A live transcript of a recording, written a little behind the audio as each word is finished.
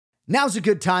Now's a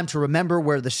good time to remember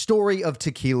where the story of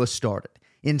tequila started.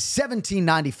 In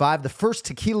 1795, the first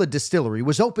tequila distillery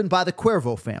was opened by the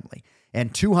Cuervo family,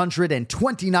 and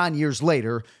 229 years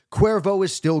later, Cuervo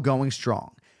is still going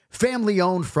strong.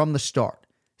 Family-owned from the start.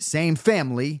 Same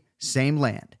family, same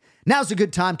land. Now's a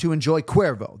good time to enjoy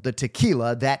Cuervo, the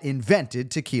tequila that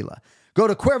invented tequila. Go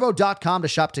to Cuervo.com to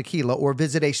shop tequila or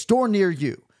visit a store near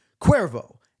you.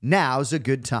 Cuervo, now's a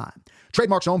good time.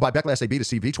 Trademarks owned by Beckley SAB to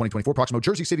CV 2024, Proximo,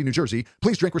 Jersey City, New Jersey.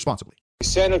 Please drink responsibly.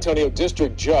 San Antonio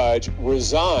district judge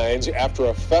resigns after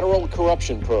a federal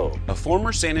corruption probe. A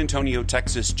former San Antonio,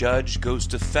 Texas judge goes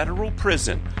to federal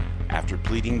prison after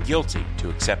pleading guilty to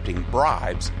accepting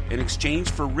bribes in exchange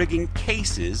for rigging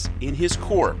cases in his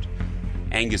court.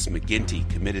 Angus McGinty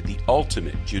committed the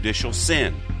ultimate judicial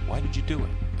sin. Why did you do it?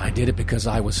 I did it because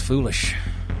I was foolish.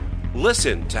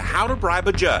 Listen to How to Bribe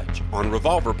a Judge on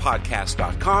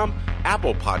RevolverPodcast.com,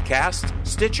 Apple Podcasts,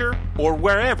 Stitcher, or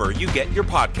wherever you get your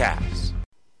podcasts.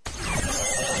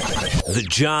 The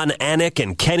John Anik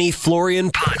and Kenny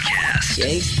Florian Podcast.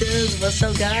 Gangsters, what's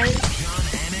up, guys? John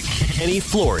Anik, Kenny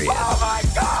Florian. Oh, my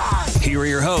God! Here are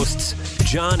your hosts,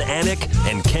 John Anik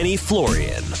and Kenny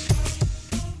Florian.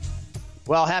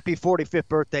 Well, happy 45th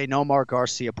birthday, Nomar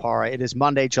Garcia-Parra. It is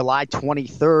Monday, July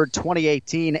 23rd,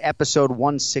 2018, episode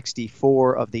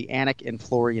 164 of the Anik and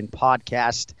Florian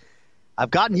podcast.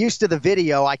 I've gotten used to the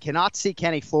video. I cannot see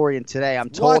Kenny Florian today. I'm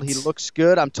told he looks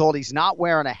good. I'm told he's not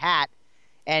wearing a hat,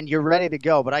 and you're ready to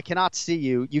go, but I cannot see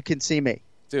you. You can see me.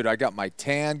 Dude, I got my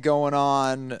tan going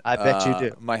on. I bet you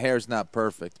do. My hair's not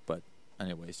perfect, but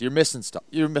anyways, you're missing stuff.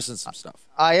 You're missing some stuff.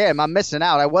 I am. I'm missing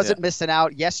out. I wasn't missing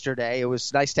out yesterday. It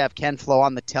was nice to have Ken Flo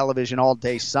on the television all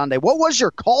day Sunday. What was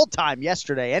your call time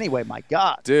yesterday anyway? My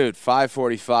God. Dude,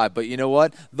 5:45. But you know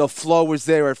what? The Flo was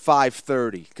there at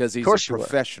 5:30 because he's a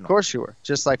professional. Of course you were.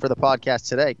 Just like for the podcast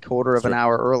today, quarter of an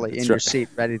hour early in your seat,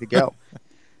 ready to go.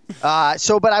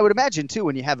 But I would imagine, too,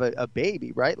 when you have a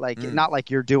baby, right? Like, not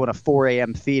like you're doing a 4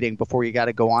 a.m. feeding before you got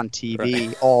to go on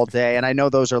TV all day. And I know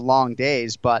those are long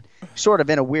days, but sort of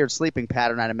in a weird sleeping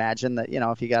pattern, I'd imagine that, you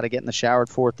know, if you got to get in the shower at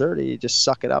 4:30, you just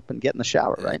suck it up and get in the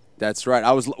shower, right? That's right.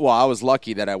 I was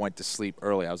lucky that I went to sleep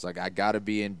early. I was like, I got to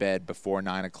be in bed before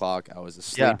 9 o'clock. I was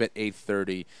asleep at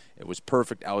 8:30. It was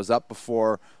perfect. I was up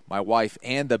before my wife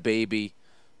and the baby.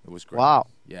 It was great. Wow.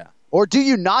 Yeah. Or do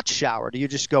you not shower? Do you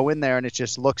just go in there and it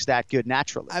just looks that good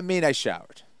naturally? I mean, I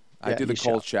showered. I do the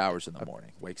cold showers in the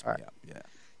morning. Wakes me up. Yeah.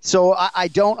 So I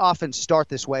don't often start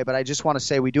this way, but I just want to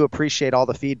say we do appreciate all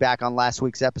the feedback on last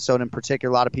week's episode. In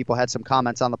particular, a lot of people had some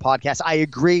comments on the podcast. I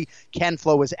agree. Ken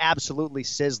Flo was absolutely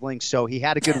sizzling, so he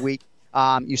had a good week.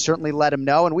 You certainly let him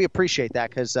know, and we appreciate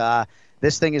that because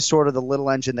this thing is sort of the little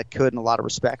engine that could in a lot of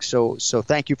respects. So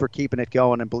thank you for keeping it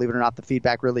going, and believe it or not, the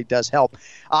feedback really does help.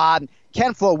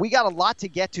 Ken Flo, we got a lot to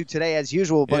get to today as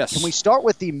usual, but can we start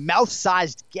with the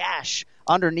mouth-sized gash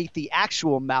underneath the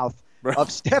actual mouth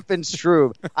of Stefan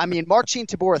Struve? I mean, Marcin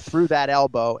Tybura threw that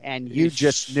elbow, and you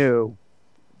just knew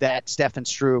that Stefan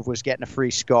Struve was getting a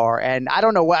free scar. And I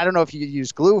don't know if you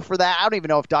use glue for that. I don't even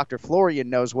know if Dr. Florian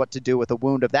knows what to do with a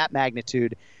wound of that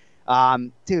magnitude.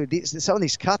 Dude, some of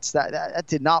these cuts, that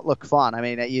did not look fun. I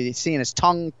mean, you're seeing his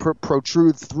tongue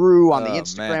protrude through on the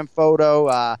Instagram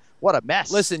photo. What a mess.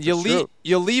 Listen, you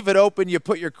leave it open, you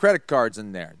put your credit cards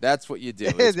in there. That's what you do.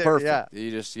 It's perfect. Yeah.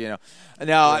 You just,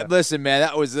 Now, listen, man,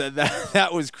 that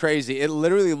was crazy. It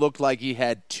literally looked like he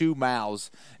had two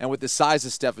mouths, and with the size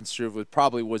of Stefan Struve, it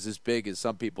probably was as big as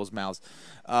some people's mouths.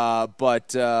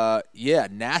 But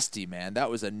nasty, man. That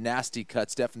was a nasty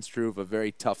cut. Stefan Struve, a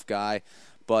very tough guy.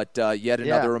 But yet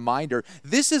another reminder,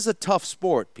 this is a tough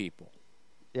sport, people.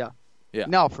 Yeah.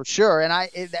 No, for sure. And I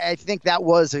think that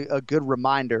was a good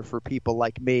reminder for people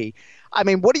like me. I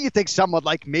mean, what do you think someone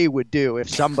like me would do if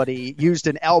somebody used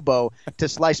an elbow to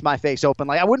slice my face open?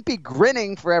 Like, I wouldn't be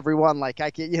grinning for everyone. Like,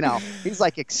 he's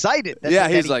like excited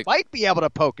that, he might be able to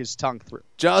poke his tongue through.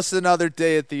 Just another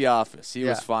day at the office. He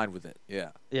was fine with it. Yeah.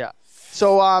 Yeah.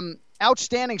 So,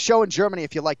 outstanding show in Germany.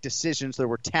 If you like decisions, there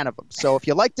were 10 of them. So if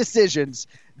you like decisions,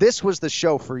 this was the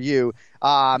show for you.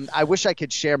 I wish I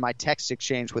could share my text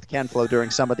exchange with Ken Flo during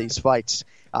some of these fights.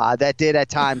 That did at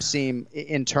times seem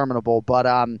interminable, but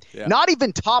not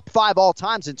even top 5 all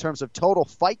times in terms of total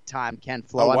fight time, Ken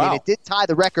Flo. I mean, it did tie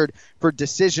the record for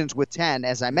decisions with 10,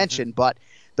 as I mentioned, but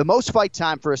the most fight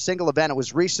time for a single event, it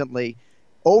was recently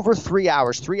over 3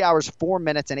 hours, 3 hours, 4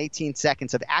 minutes, and 18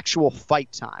 seconds of actual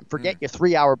fight time. Forget your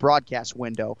 3-hour broadcast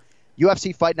window.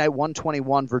 UFC Fight Night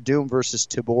 121, Verdum versus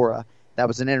Tybura. That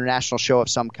was an international show of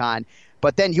some kind.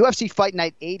 But then UFC Fight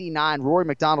Night 89, Rory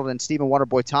McDonald and Stephen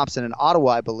Wonderboy Thompson in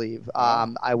Ottawa, I believe.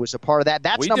 I was a part of that.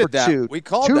 That's number 2. We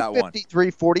called that one.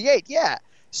 253-48, yeah.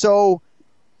 So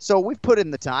So we've put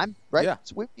in the time, right? Yeah.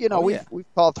 So we've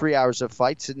called 3 hours of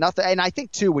fights and nothing. And I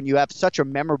think too, when you have such a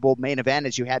memorable main event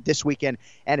as you had this weekend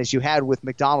and as you had with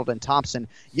McDonald and Thompson,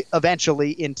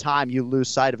 eventually in time you lose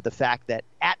sight of the fact that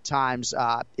at times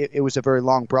it was a very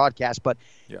long broadcast. But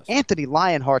yes. Anthony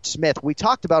Lionheart Smith, we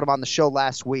talked about him on the show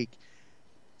last week.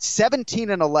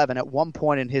 17-11 at one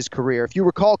point in his career. If you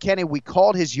recall, Kenny, we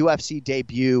called his UFC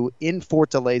debut in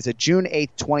Fortaleza, June 8th,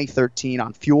 2013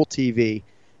 on Fuel TV.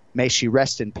 May she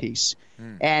rest in peace.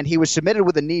 And he was submitted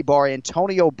with a knee bar,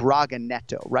 Antonio Braga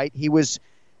Neto, right? He was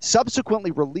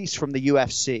subsequently released from the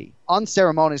UFC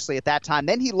unceremoniously at that time.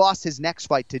 Then he lost his next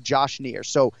fight to Josh Neer.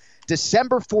 So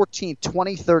December 14th,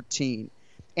 2013,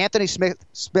 Anthony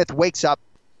Smith wakes up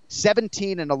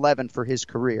 17-11 for his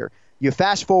career. You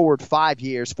fast forward 5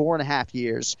 years, 4.5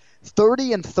 years,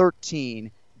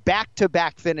 30-13,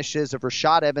 back-to-back finishes of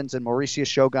Rashad Evans and Mauricio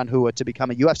Shogun Rua to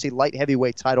become a UFC light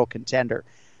heavyweight title contender.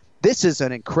 This is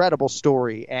an incredible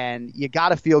story, and you got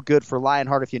to feel good for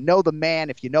Lionheart. If you know the man,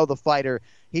 if you know the fighter,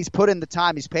 he's put in the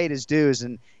time, he's paid his dues,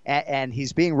 and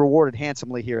he's being rewarded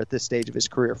handsomely here at this stage of his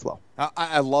career flow.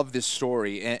 I love this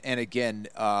story, and again,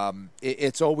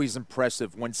 it's always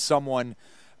impressive when someone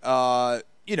has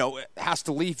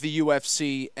to leave the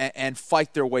UFC and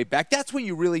fight their way back. That's when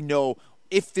you really know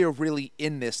if they're really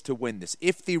in this to win this,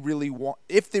 if they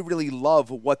really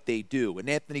love what they do. And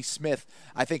Anthony Smith,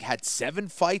 I think, had 7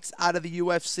 fights out of the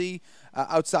UFC,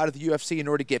 outside of the UFC, in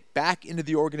order to get back into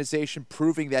the organization,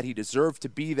 proving that he deserved to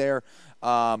be there.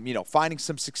 Finding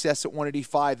some success at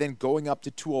 185, then going up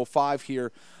to 205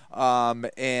 here,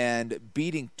 and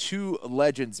beating 2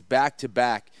 legends back to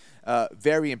back.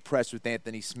 Very impressed with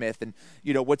Anthony Smith. And,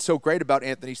 what's so great about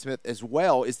Anthony Smith as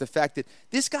well is the fact that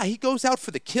this guy, he goes out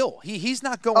for the kill. He's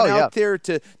not going out there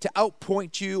to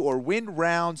outpoint you or win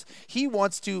rounds. He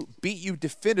wants to beat you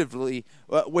definitively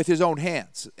with his own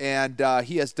hands. And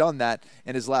he has done that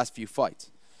in his last few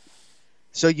fights.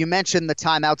 So you mentioned the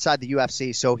time outside the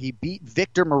UFC. So he beat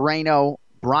Victor Moreno,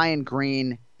 Brian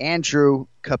Green, Andrew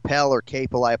Capel,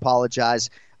 I apologize.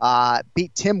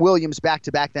 Beat Tim Williams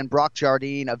back-to-back, then Brock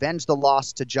Jardine, avenged the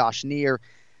loss to Josh Neer,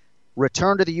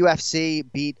 returned to the UFC,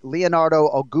 beat Leonardo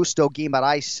Augusto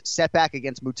Guimarães, setback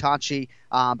against Mutanchi,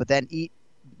 but then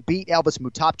beat Elvis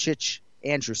Mutapcic,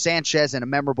 Andrew Sanchez in a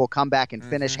memorable comeback and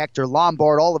finish. Hector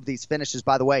Lombard, all of these finishes,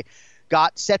 by the way,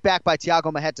 got set back by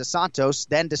Thiago Marreta Santos,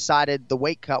 then decided the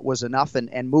weight cut was enough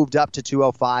and moved up to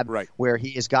 205, where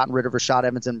he has gotten rid of Rashad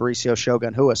Evans and Mauricio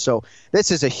Shogun Rua. So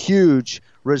this is a huge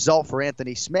result for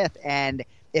Anthony Smith, and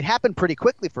it happened pretty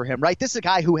quickly for him, right? This is a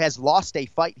guy who has lost a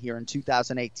fight here in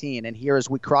 2018, and here as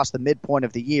we cross the midpoint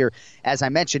of the year, as I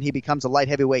mentioned, he becomes a light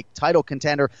heavyweight title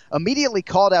contender, immediately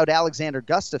called out Alexander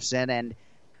Gustafsson, and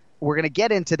we're going to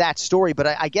get into that story, but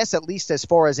I guess at least as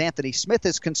far as Anthony Smith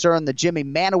is concerned, the Jimmy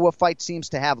Manuwa fight seems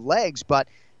to have legs, but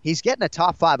he's getting a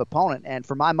top 5 opponent, and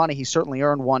for my money, he certainly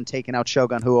earned one taking out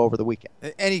Shogun Rua over the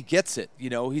weekend. And he gets it.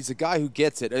 He's a guy who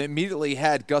gets it. I immediately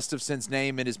had Gustafsson's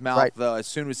name in his mouth as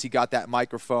soon as he got that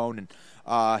microphone,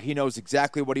 and he knows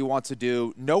exactly what he wants to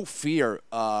do. No fear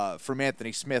from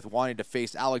Anthony Smith wanting to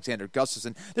face Alexander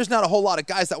Gustafsson. There's not a whole lot of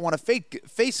guys that want to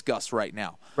face Gus right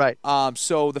now. Right.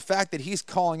 So the fact that he's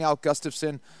calling out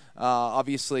Gustafsson,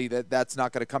 obviously that's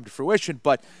not going to come to fruition.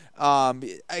 But,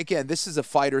 again, this is a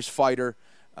fighter's fighter.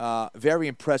 Very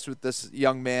impressed with this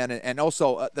young man, and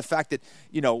also the fact that,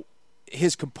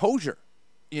 his composure,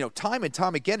 time and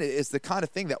time again is the kind of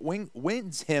thing that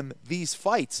wins him these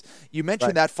fights. You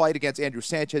mentioned that fight against Andrew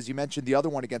Sanchez. You mentioned the other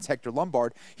one against Hector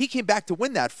Lombard. He came back to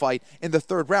win that fight in the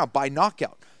 3rd round by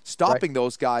knockout, stopping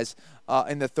those guys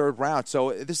in the 3rd round.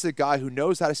 So this is a guy who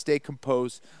knows how to stay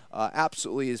composed,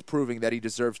 absolutely is proving that he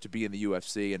deserves to be in the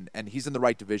UFC, and he's in the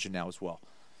right division now as well.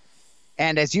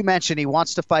 And as you mentioned, he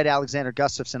wants to fight Alexander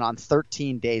Gustafsson on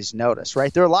 13 days' notice,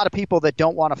 right? There are a lot of people that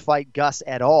don't want to fight Gus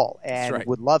at all and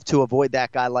would love to avoid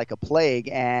that guy like a plague.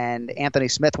 And Anthony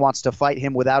Smith wants to fight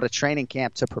him without a training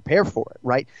camp to prepare for it,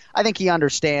 right? I think he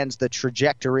understands the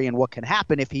trajectory and what can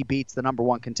happen if he beats the number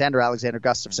 1 contender, Alexander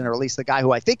Gustafsson, or at least the guy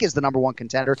who I think is the number 1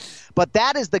 contender. But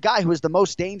that is the guy who is the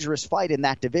most dangerous fight in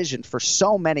that division for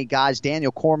so many guys,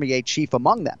 Daniel Cormier chief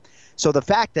among them. So the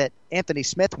fact that Anthony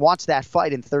Smith wants that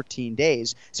fight in 13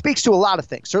 days speaks to a lot of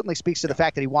things. Certainly speaks to the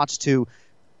fact that he wants to,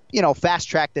 fast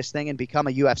track this thing and become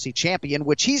a UFC champion,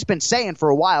 which he's been saying for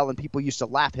a while and people used to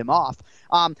laugh him off.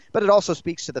 But it also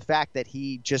speaks to the fact that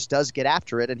he just does get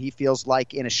after it, and he feels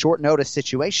like in a short notice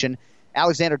situation,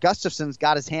 Alexander Gustafsson's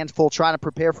got his hands full trying to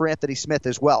prepare for Anthony Smith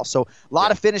as well. So a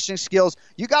lot of finishing skills.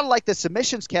 You got to like the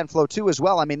submissions, Ken Flo, too, as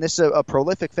well. I mean, this is a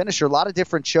prolific finisher. A lot of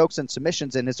different chokes and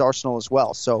submissions in his arsenal as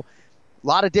well. So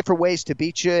lot of different ways to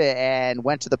beat you and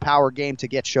went to the power game to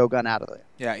get Shogun out of there.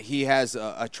 Yeah, he has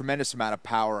a tremendous amount of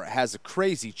power, has a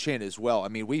crazy chin as well. I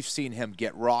mean, we've seen him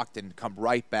get rocked and come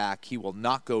right back. He will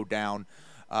not go down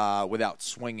without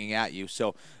swinging at you.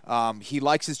 So he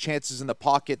likes his chances in the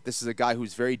pocket. This is a guy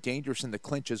who's very dangerous in the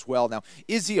clinch as well. Now,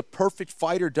 is he a perfect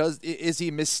fighter? Is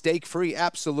he mistake-free?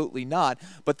 Absolutely not.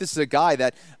 But this is a guy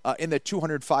that in the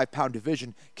 205-pound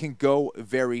division can go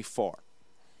very far.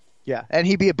 Yeah, and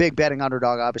he'd be a big betting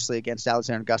underdog, obviously, against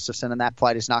Alexander Gustafsson, and that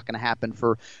fight is not going to happen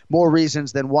for more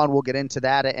reasons than one. We'll get into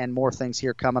that and more things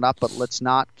here coming up, but let's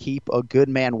not keep a good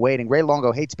man waiting. Ray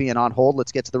Longo hates being on hold.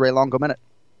 Let's get to the Ray Longo Minute.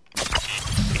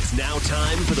 It's now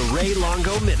time for the Ray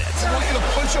Longo Minute. I want you to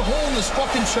punch a hole in this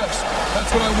fucking chest.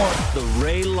 That's what I want. The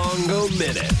Ray Longo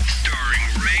Minute. Starring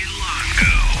Ray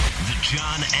Longo. The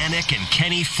John Anik and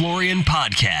Kenny Florian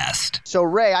podcast. So,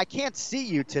 Ray, I can't see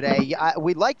you today.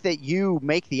 We like that you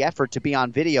make the effort to be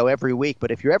on video every week,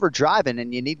 but if you're ever driving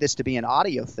and you need this to be an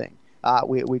audio thing,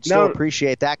 we'd still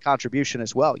appreciate that contribution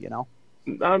as well, you know?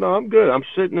 No, I'm good. I'm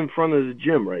sitting in front of the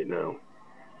gym right now.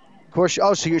 Of course.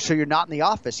 Oh, so you're not in the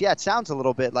office? Yeah, it sounds a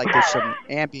little bit like there's some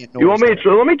ambient noise. You want me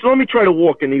to? Let me try to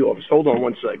walk in the office. Hold on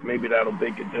one sec. Maybe that'll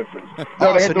make a difference.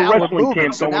 Oh, so now we're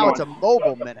moving. So now it's a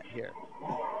mobile minute here.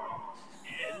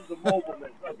 Yeah, this is a mobile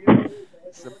minute.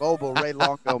 It's the mobile Ray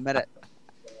Longo Minute.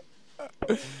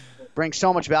 Brings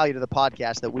so much value to the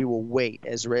podcast that we will wait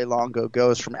as Ray Longo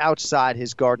goes from outside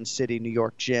his Garden City, New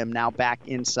York gym, now back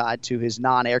inside to his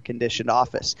non-air-conditioned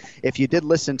office. If you did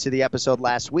listen to the episode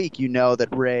last week, you know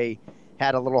that Ray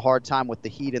had a little hard time with the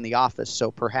heat in the office,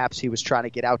 so perhaps he was trying to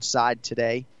get outside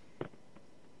today.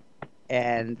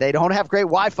 And they don't have great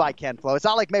Wi-Fi, Ken Flo. It's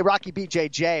not like Meraki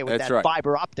BJJ with that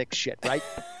fiber optic shit, right?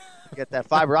 You get that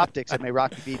fiber optics at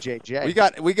Meraki BJJ.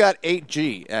 We got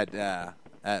 8G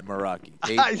at Meraki.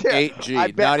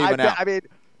 8G, not even out. I mean,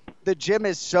 the gym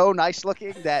is so nice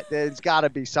looking that there's got to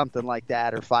be something like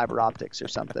that or fiber optics or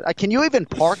something. Can you even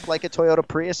park like a Toyota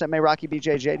Prius at Meraki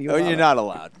BJJ? You're not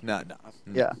allowed. No.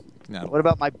 Yeah. No. What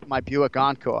about my Buick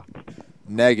Encore?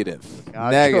 Negative.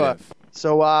 Negative.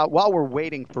 So while we're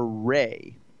waiting for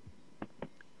Ray,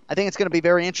 I think it's going to be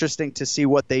very interesting to see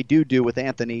what they do with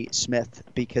Anthony Smith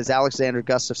because Alexander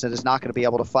Gustafsson is not going to be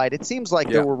able to fight. It seems like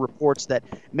there were reports that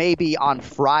maybe on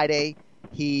Friday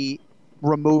he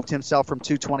removed himself from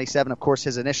 227. Of course,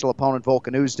 his initial opponent,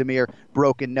 Volkan Oezdemir,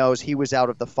 broken nose. He was out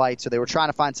of the fight, so they were trying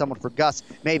to find someone for Gus.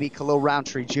 Maybe Khalil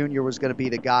Roundtree Jr. was going to be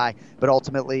the guy, but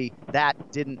ultimately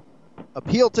that didn't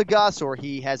appeal to Gus, or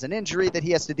he has an injury that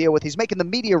he has to deal with. He's making the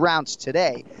media rounds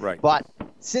today. Right. But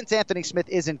since Anthony Smith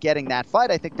isn't getting that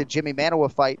fight, I think the Jimmy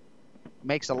Manuwa fight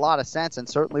makes a lot of sense and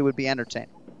certainly would be entertaining.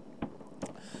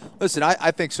 Listen,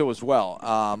 I think so as well.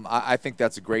 I think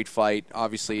that's a great fight.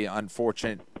 Obviously,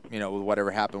 unfortunate, with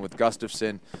whatever happened with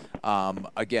Gustafsson.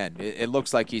 Again, it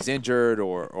looks like he's injured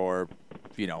or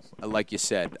like you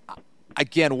said.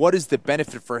 Again, what is the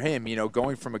benefit for him,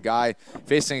 going from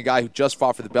facing a guy who just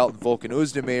fought for the belt in Volkan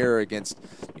Oezdemir against,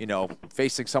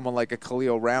 facing someone like a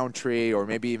Khalil Roundtree or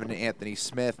maybe even Anthony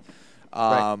Smith.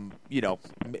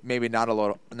 Maybe not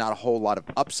a whole lot of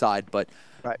upside, but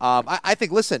right. I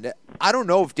think, listen, I don't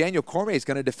know if Daniel Cormier is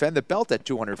going to defend the belt at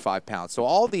 205 pounds. So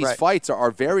all these fights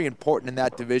are very important in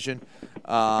that division.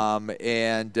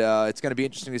 And it's going to be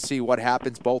interesting to see what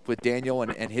happens both with Daniel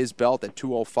and his belt at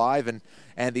 205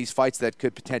 and these fights that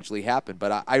could potentially happen.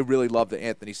 But I really love the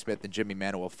Anthony Smith and Jimmy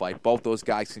Manuwa fight. Both those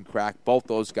guys can crack. Both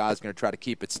those guys are going to try to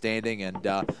keep it standing, and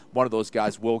one of those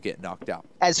guys will get knocked out.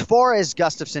 As far as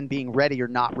Gustafsson being ready or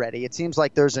not ready, it seems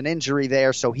like there's an injury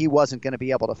there, so he wasn't going to be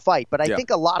able to fight. But I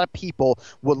think a lot of people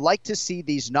would like to see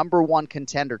these number one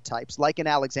contender types, like an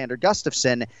Alexander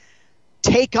Gustafsson,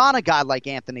 take on a guy like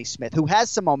Anthony Smith, who has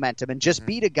some momentum and just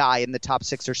beat a guy in the top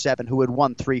 6 or 7 who had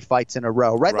won 3 fights in a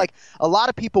row, right? Like, a lot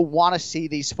of people want to see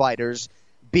these fighters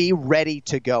be ready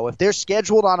to go. If they're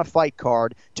scheduled on a fight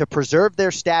card to preserve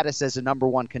their status as a number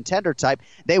one contender type,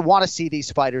 they want to see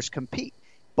these fighters compete.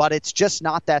 But it's just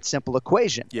not that simple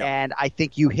equation. Yeah. And I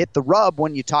think you hit the rub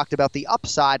when you talked about the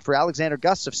upside for Alexander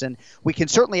Gustafsson. We can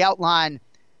certainly outline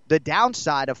the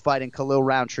downside of fighting Khalil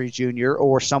Roundtree Jr.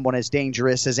 or someone as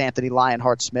dangerous as Anthony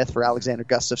Lionheart Smith for Alexander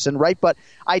Gustafsson, right? But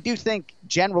I do think,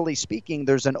 generally speaking,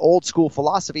 there's an old school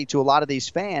philosophy to a lot of these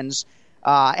fans,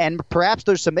 and perhaps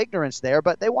there's some ignorance there,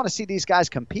 but they want to see these guys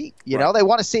compete. You know, they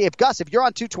want to see if you're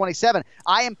on 227,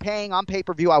 I am paying on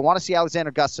pay-per-view. I want to see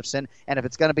Alexander Gustafsson, and if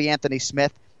it's going to be Anthony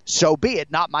Smith, so be it,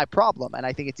 not my problem. And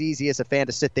I think it's easy as a fan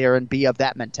to sit there and be of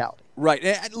that mentality. Right.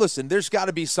 And listen, there's got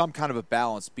to be some kind of a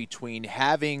balance between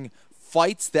having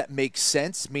fights that make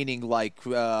sense, meaning like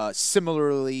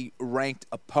similarly ranked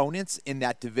opponents in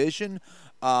that division,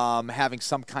 having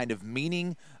some kind of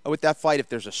meaning with that fight, if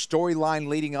there's a storyline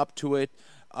leading up to it.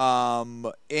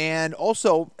 And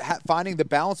also finding the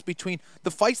balance between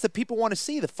the fights that people want to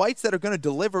see, the fights that are going to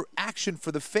deliver action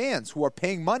for the fans who are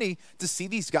paying money to see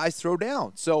these guys throw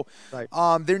down. So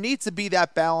there needs to be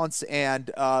that balance.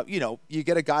 And, you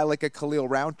get a guy like a Khalil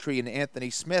Roundtree and Anthony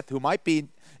Smith who might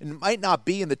not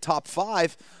be in the top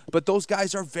 5, but those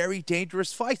guys are very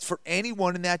dangerous fights for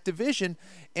anyone in that division.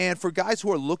 And for guys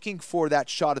who are looking for that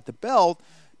shot at the belt,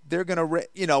 they're going to,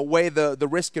 weigh the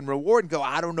risk and reward and go,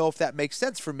 I don't know if that makes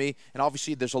sense for me. And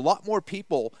obviously there's a lot more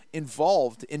people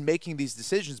involved in making these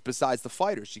decisions besides the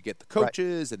fighters. You get the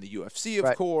coaches and the UFC,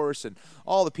 of course, and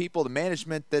all the people, the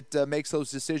management that makes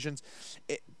those decisions.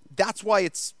 That's why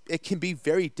it can be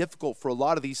very difficult for a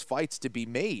lot of these fights to be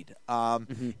made.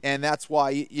 And that's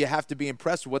why you have to be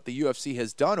impressed with what the UFC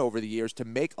has done over the years to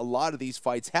make a lot of these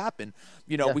fights happen.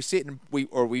 We see it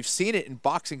we've seen it in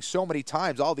boxing so many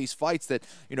times, all these fights that,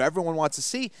 everyone wants to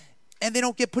see, and they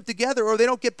don't get put together, or they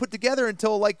don't get put together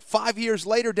until like 5 years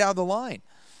later down the line.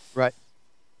 Right.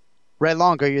 Ray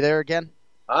Long, are you there again?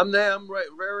 I'm there. I'm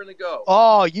raring to go.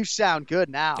 Oh, you sound good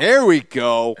now. There we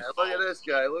go. Yeah, look at this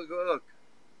guy. Look.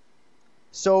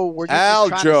 So were you just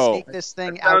trying to sneak this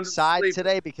thing outside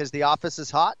today because the office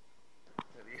is hot?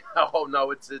 Oh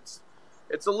no, it's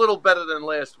a little better than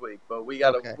last week, but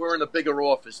we're in a bigger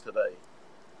office today.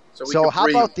 So how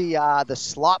about the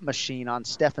slot machine on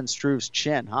Stefan Struve's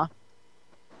chin, huh?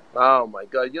 Oh my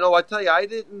God! I tell you, I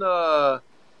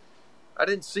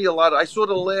didn't see a lot. I saw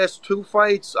the last 2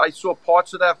 fights. I saw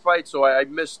parts of that fight, so I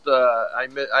missed. I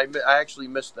actually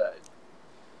missed that.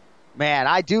 Man,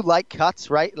 I do like cuts,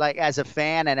 right? Like as a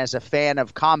fan and as a fan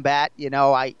of combat,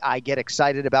 I get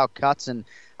excited about cuts, and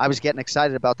I was getting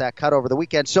excited about that cut over the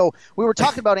weekend. So we were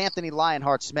talking about Anthony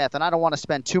Lionheart Smith, and I don't want to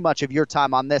spend too much of your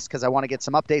time on this because I want to get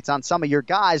some updates on some of your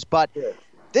guys, but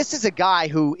this is a guy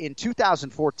who in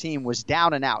 2014 was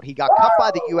down and out. He got cut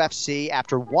by the UFC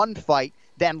after 1 fight,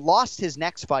 then lost his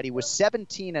next fight. He was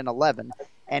 17-11.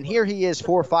 And here he is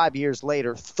 4 or 5 years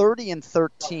later,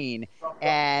 30-13,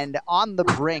 and on the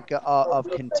brink of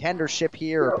contendership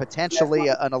here, or potentially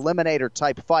an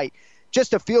eliminator-type fight.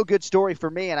 Just a feel-good story for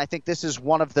me, and I think this is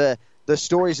one of the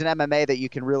stories in MMA that you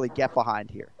can really get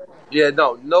behind here. Yeah,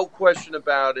 no question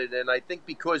about it. And I think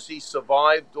because he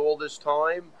survived all this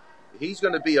time, he's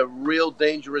going to be a real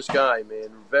dangerous guy, man.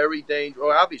 Very dangerous.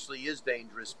 Well, obviously he is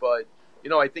dangerous, but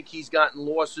I think he's gotten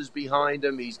losses behind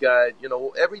him. He's got,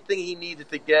 everything he needed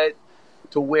to get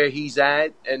to where he's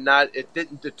at, and it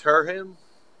didn't deter him.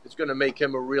 It's going to make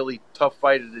him a really tough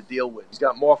fighter to deal with. He's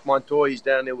got Mark Montoya. He's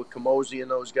down there with Camozzi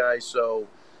and those guys. So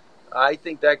I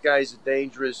think that guy's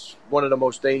one of the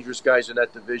most dangerous guys in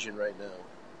that division right now.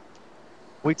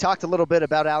 We talked a little bit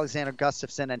about Alexander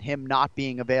Gustafsson and him not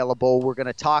being available. We're going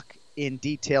to talk in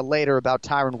detail later about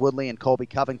Tyron Woodley and Colby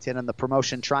Covington and the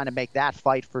promotion trying to make that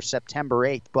fight for September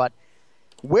 8th. But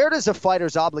where does a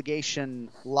fighter's obligation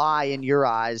lie in your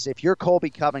eyes if you're Colby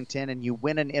Covington and you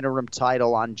win an interim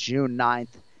title on June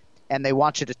 9th and they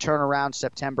want you to turn around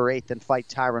September 8th and fight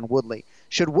Tyron Woodley?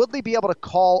 Should Woodley be able to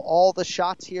call all the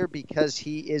shots here because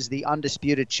he is the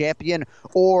undisputed champion,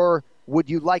 or would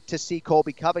you like to see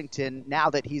Colby Covington, now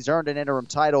that he's earned an interim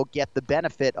title, get the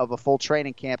benefit of a full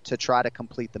training camp to try to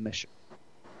complete the mission?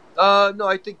 No,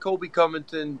 I think Colby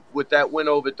Covington, with that win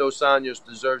over Dos Anjos,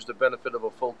 deserves the benefit of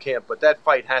a full camp, but that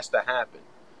fight has to happen.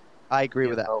 I agree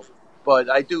with that. But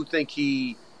I do think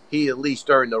he at least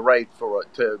earned the right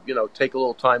to take a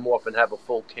little time off and have a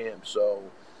full camp. So,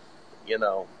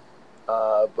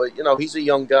 but he's a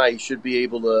young guy. He should be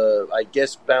able to, I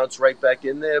guess, bounce right back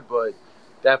in there, but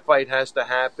that fight has to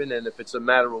happen, and if it's a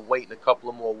matter of waiting a couple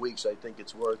of more weeks, I think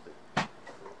it's worth it.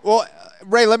 Well,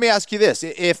 Ray, let me ask you this.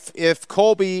 If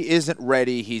Colby isn't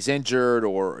ready, he's injured,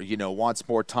 or wants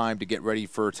more time to get ready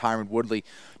for Tyron Woodley,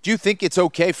 do you think it's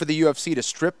okay for the UFC to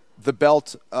strip the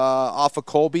belt off of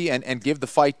Colby and give the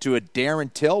fight to a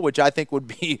Darren Till, which I think would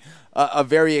be a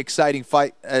very exciting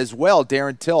fight as well?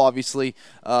 Darren Till, obviously,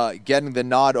 getting the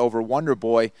nod over Wonder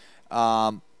Boy.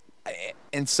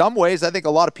 In some ways, I think a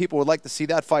lot of people would like to see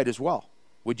that fight as well.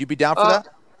 Would you be down for that?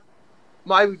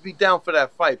 I would be down for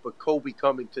that fight, but Colby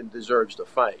Covington deserves the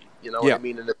fight. What I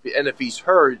mean? And if he's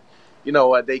hurt,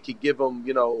 they could give him,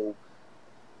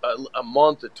 a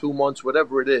month or 2 months,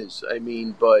 whatever it is. I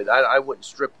mean, but I wouldn't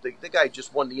strip the guy.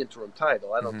 Just won the interim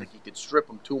title. I don't think you could strip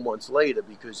him 2 months later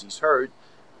because he's hurt,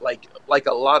 like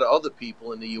a lot of other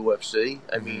people in the UFC.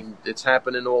 I mean, it's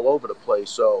happening all over the place.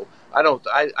 So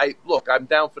look, I'm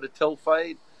down for the Till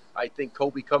fight. I think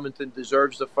Colby Covington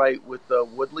deserves the fight with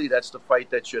Woodley. That's the fight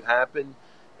that should happen.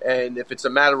 And if it's a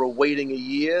matter of waiting a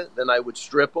year, then I would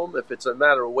strip him. If it's a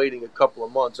matter of waiting a couple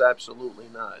of months, absolutely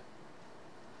not.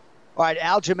 All right,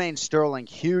 Aljamain Sterling,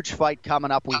 huge fight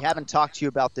coming up. We haven't talked to you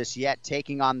about this yet.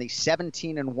 Taking on the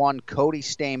 17-1 Cody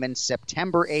Stamann,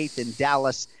 September 8th in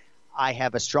Dallas. I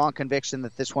have a strong conviction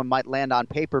that this one might land on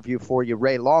pay-per-view for you,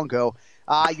 Ray Longo.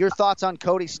 Your thoughts on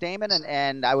Cody Stamann,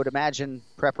 and I would imagine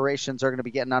preparations are going to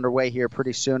be getting underway here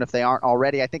pretty soon if they aren't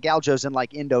already. I think Aljo's in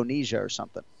like Indonesia or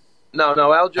something. No,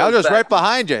 Aljo's right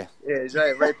behind you. Yeah, he's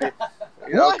right behind.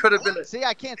 What? Could have been. See,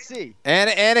 I can't see. And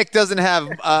Anik doesn't have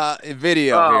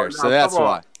video here, so that's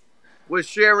why. We're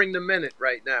sharing the minute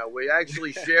right now. We're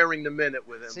actually sharing the minute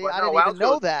with him. See, I didn't even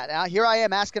know that. Here I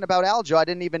am asking about Aljo. I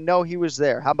didn't even know he was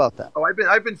there. How about that? Oh,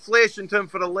 I've been flashing to him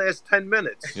for the last 10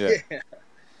 minutes. Yeah.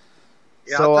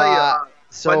 Yeah, I'll tell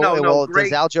you.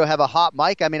 Does Aljo have a hot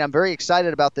mic? I mean, I'm very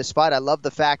excited about this fight. I love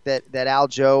the fact that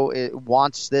Aljo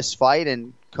wants this fight,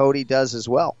 and Cody does as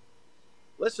well.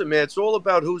 Listen, man, it's all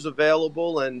about who's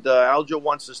available, and Aljo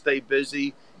wants to stay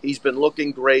busy. He's been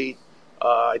looking great.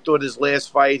 I thought his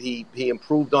last fight, he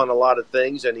improved on a lot of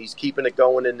things, and he's keeping it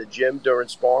going in the gym during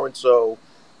sparring. So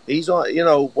he's on.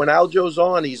 When Aljo's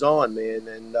on, he's on, man,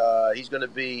 and he's going to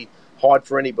be hard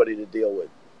for anybody to deal with.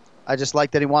 I just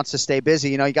like that he wants to stay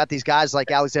busy. You got these guys like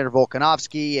Alexander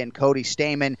Volkanovski and Cody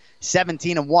Stamann,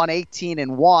 17-1,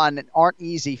 18-1, aren't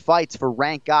easy fights for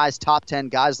ranked guys, top 10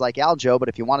 guys like Aljo. But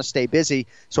if you want to stay busy,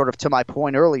 sort of to my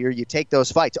point earlier, you take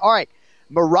those fights. All right,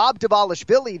 Merab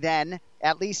Dvalishvili then,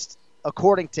 at least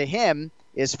according to him,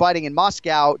 is fighting in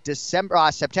Moscow September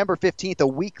 15th, a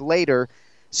week later.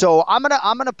 So I'm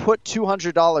gonna put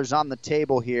 $200 on the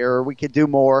table here, or we could do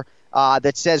more.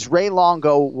 That says Ray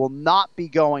Longo will not be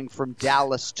going from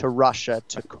Dallas to Russia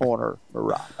to corner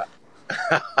Merab.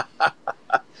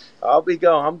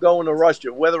 I'm going to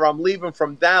Russia. Whether I'm leaving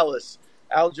from Dallas,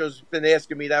 Aljo's been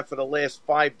asking me that for the last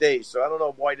 5 days. So I don't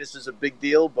know why this is a big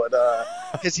deal, but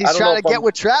because he's trying to get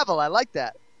with travel. I like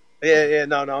that. Yeah,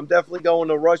 no, I'm definitely going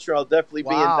to Russia. I'll definitely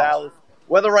be in Dallas.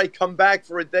 Whether I come back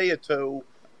for a day or two,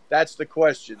 that's the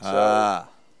question. So.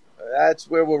 That's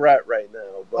where we're at right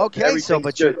now. But okay,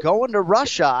 but you're going to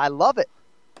Russia. I love it.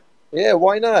 Yeah,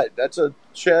 why not? That's a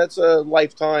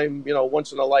lifetime,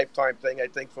 once in a lifetime thing. I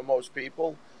think for most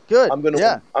people. Good. I'm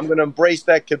gonna embrace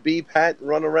that Khabib hat and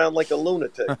run around like a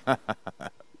lunatic.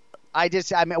 I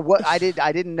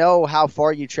didn't know how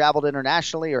far you traveled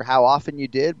internationally or how often you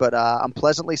did, but I'm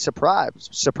pleasantly surprised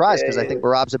because I think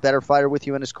Merab's a better fighter with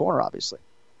you in his corner, obviously.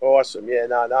 Awesome. Yeah,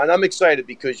 no, and I'm excited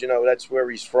because that's where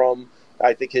he's from.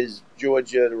 I think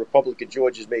the Republic of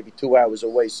Georgia is maybe 2 hours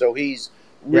away. So he's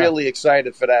really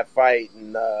excited for that fight.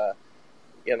 And,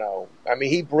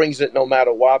 he brings it no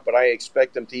matter what, but I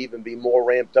expect him to even be more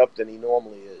ramped up than he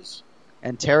normally is.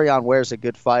 And Terrion Ware's a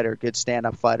good fighter, good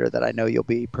stand-up fighter that I know you'll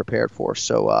be prepared for.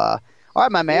 So, all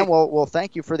right, my man. Well,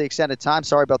 thank you for the extended time.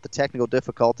 Sorry about the technical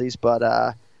difficulties, but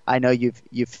I know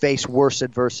you've faced worse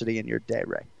adversity in your day,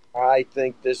 Ray. I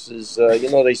think this is,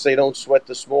 they say don't sweat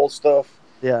the small stuff.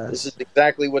 Yeah, this is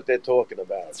exactly what they're talking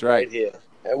about. That's right here.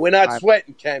 And we're not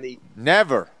sweating, Kenny.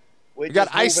 Never. We got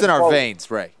ice in our veins,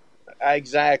 Ray.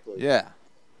 Exactly. Yeah.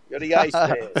 You're the ice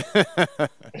man.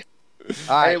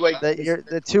 All right. Anyway,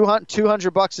 the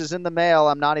 $200 is in the mail.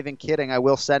 I'm not even kidding. I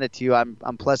will send it to you.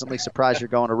 I'm pleasantly surprised you're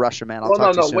going to Russia, man. I'll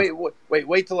talk to you soon.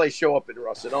 Wait till I show up in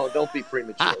Russia. Don't be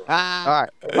premature. All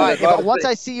right. Once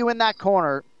I see you in that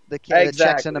corner, the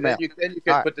check's in the mail. Then you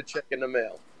can put the check in the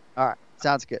mail. All right.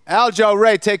 Sounds good. Aljo,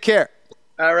 Ray, take care.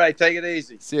 All right, take it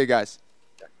easy. See you guys.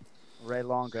 Ray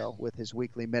Longo with his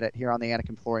weekly minute here on the Anik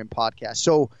and Florian podcast.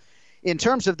 So in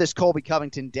terms of this Colby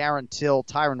Covington, Darren Till,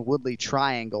 Tyron Woodley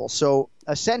triangle, so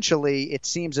essentially it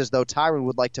seems as though Tyron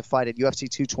would like to fight at UFC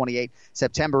 228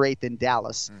 September 8th in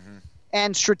Dallas. Mm-hmm.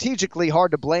 And strategically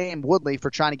hard to blame Woodley for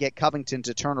trying to get Covington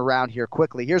to turn around here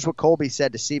quickly. Here's what Colby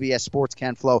said to CBS Sports,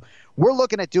 Ken Flo. We're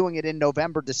looking at doing it in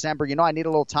November, December. I need a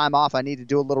little time off. I need to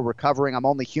do a little recovering. I'm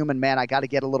only human, man. I got to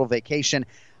get a little vacation.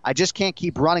 I just can't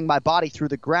keep running my body through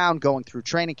the ground, going through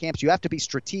training camps. You have to be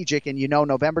strategic, and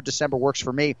November, December works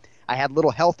for me. I had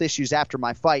little health issues after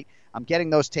my fight. I'm getting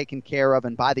those taken care of,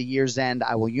 and by the year's end,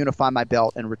 I will unify my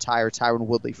belt and retire Tyron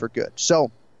Woodley for good.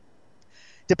 So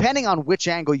depending on which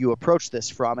angle you approach this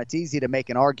from, it's easy to make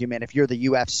an argument. If you're the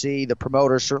UFC, the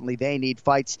promoters, certainly they need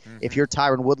fights. Mm-hmm. If you're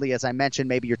Tyron Woodley, as I mentioned,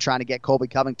 maybe you're trying to get Colby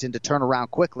Covington to turn around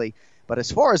quickly. But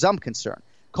as far as I'm concerned,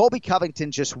 Colby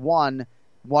Covington just won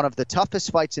one of the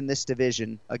toughest fights in this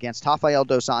division against Rafael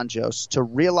dos Anjos to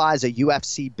realize a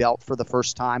UFC belt for the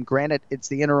first time. Granted, it's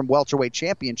the interim welterweight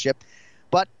championship,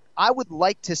 but I would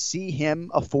like to see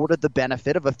him afforded the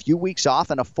benefit of a few weeks off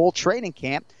and a full training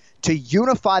camp to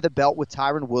unify the belt with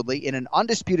Tyron Woodley in an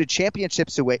undisputed championship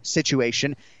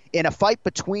situation in a fight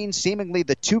between seemingly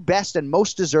the two best and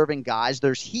most deserving guys.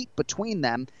 There's heat between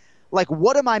them. Like,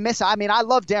 what am I missing? I mean, I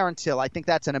love Darren Till. I think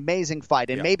that's an amazing fight.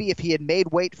 And maybe if he had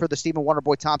made weight for the Stephen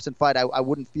Wonderboy Thompson fight, I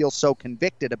wouldn't feel so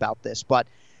convicted about this. But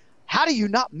how do you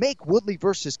not make Woodley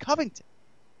versus Covington?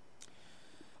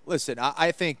 Listen,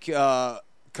 I think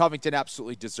Covington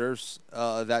absolutely deserves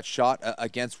that shot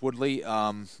against Woodley.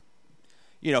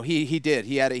 He did.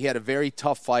 He had a very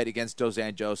tough fight against Dos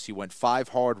Anjos. He went 5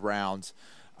 hard rounds.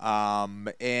 I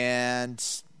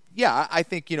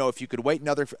think, if you could wait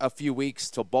a few weeks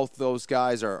till both those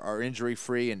guys are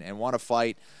injury-free and want to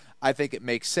fight, I think it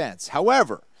makes sense.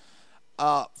 However,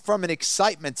 from an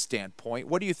excitement standpoint,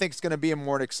 what do you think is going to be a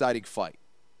more exciting fight?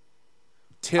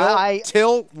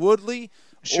 Till Woodley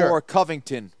or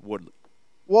Covington Woodley?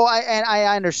 Well,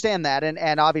 I understand that,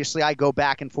 and obviously I go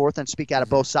back and forth and speak out of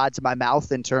both sides of my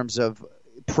mouth in terms of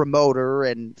promoter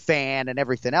and fan and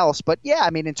everything else. But, yeah, I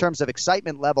mean, in terms of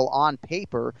excitement level on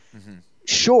paper,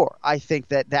 sure, I think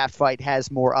that fight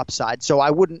has more upside. So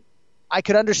I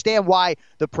could understand why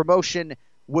the promotion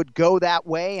would go that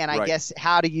way. And I guess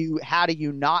how do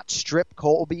you not strip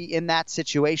Colby in that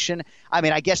situation? I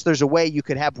mean, I guess there's a way you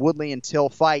could have Woodley and Till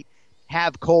fight,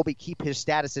 have Colby keep his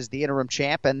status as the interim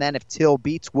champ, and then if Till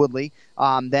beats Woodley,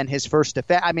 then his first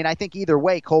defense. I mean, I think either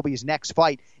way, Colby's next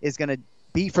fight is going to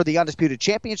be for the Undisputed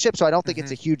Championship, so I don't think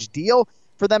it's a huge deal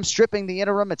for them stripping the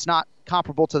interim. It's not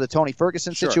comparable to the Tony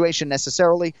Ferguson situation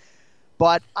necessarily.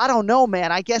 But I don't know,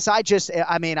 man. I guess I just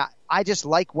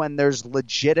like when there's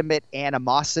legitimate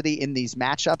animosity in these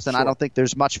matchups, and I don't think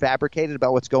there's much fabricated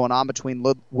about what's going on between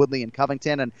Woodley and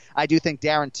Covington. And I do think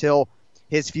Darren Till,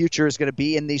 his future is going to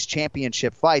be in these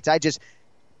championship fights.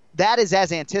 That is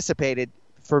as anticipated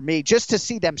for me, just to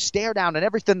see them stare down and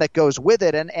everything that goes with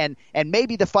it, and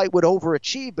maybe the fight would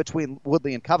overachieve between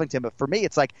Woodley and Covington. But for me,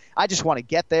 it's like I just want to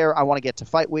get there. I want to get to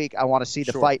fight week. I want to see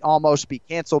the fight almost be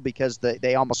canceled because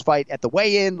they almost fight at the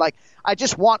weigh-in. Like, I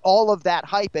just want all of that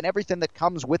hype and everything that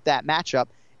comes with that matchup.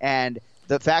 And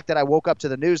the fact that I woke up to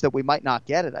the news that we might not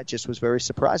get it, I just was very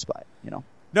surprised by it,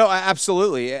 No,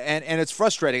 absolutely, and it's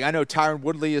frustrating. I know Tyron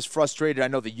Woodley is frustrated. I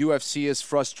know the UFC is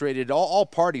frustrated. All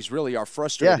parties really are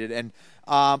frustrated. Yeah. And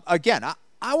again,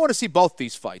 I want to see both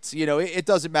these fights. It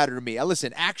doesn't matter to me.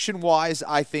 Listen, action-wise,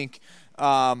 I think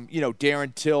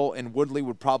Darren Till and Woodley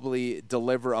would probably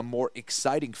deliver a more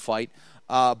exciting fight.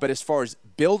 But as far as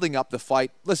building up the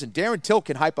fight, listen, Darren Till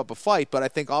can hype up a fight, but I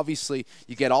think obviously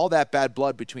you get all that bad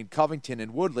blood between Covington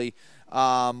and Woodley.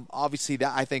 Obviously,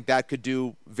 I think that could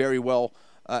do very well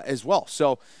as well.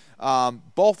 So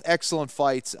both excellent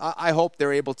fights. I hope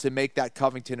they're able to make that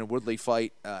Covington and Woodley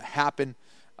fight happen.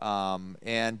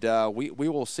 And we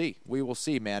will see. We will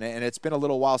see, man. And it's been a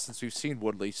little while since we've seen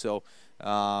Woodley. So,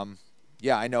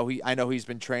 I know he's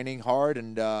been training hard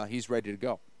and he's ready to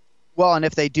go. Well, and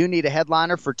if they do need a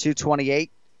headliner for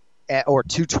 228 or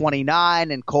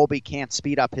 229 and Colby can't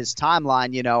speed up his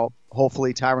timeline,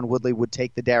 hopefully Tyron Woodley would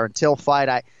take the Darren Till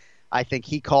fight. I think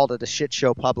he called it a shit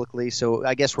show publicly, so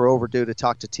I guess we're overdue to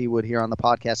talk to T. Wood here on the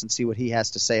podcast and see what he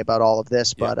has to say about all of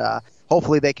this. Yeah. But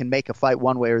hopefully they can make a fight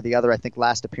one way or the other. I think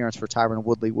last appearance for Tyron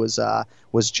Woodley was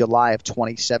July of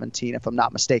 2017, if I'm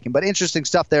not mistaken. But interesting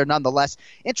stuff there nonetheless.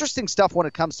 Interesting stuff when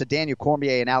it comes to Daniel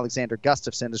Cormier and Alexander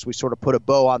Gustafsson as we sort of put a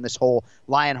bow on this whole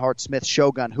Lionheart-Smith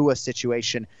Shogun Hua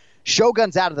situation.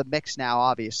 Shogun's out of the mix now,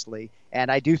 obviously, and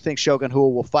I do think Shogun Hua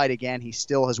will fight again. He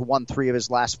still has won 3 of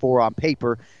his last 4 on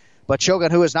paper. But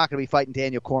Shogun Hua is not going to be fighting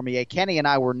Daniel Cormier. Kenny and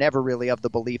I were never really of the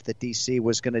belief that DC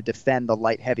was going to defend the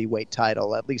light heavyweight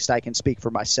title. At least I can speak for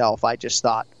myself. I just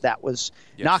thought that was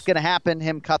not going to happen,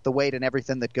 him cut the weight and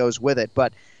everything that goes with it.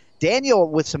 But Daniel,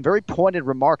 with some very pointed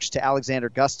remarks to Alexander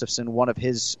Gustafsson, one of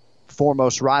his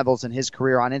foremost rivals in his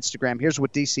career on Instagram. Here's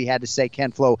what DC had to say,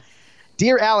 Ken Flo.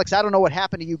 Dear Alex, I don't know what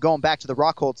happened to you going back to the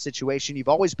Rockhold situation. You've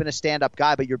always been a stand-up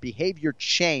guy, but your behavior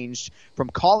changed from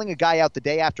calling a guy out the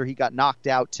day after he got knocked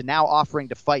out to now offering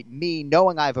to fight me,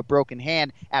 knowing I have a broken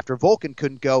hand after Volkan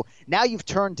couldn't go. Now you've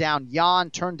turned down Jan,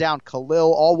 turned down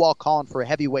Khalil, all while calling for a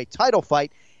heavyweight title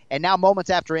fight. And now moments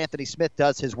after Anthony Smith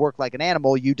does his work like an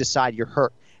animal, you decide you're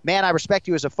hurt. Man, I respect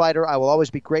you as a fighter. I will always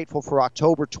be grateful for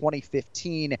October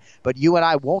 2015, but you and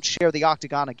I won't share the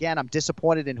octagon again. I'm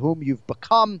disappointed in whom you've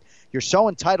become. You're so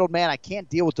entitled, man. I can't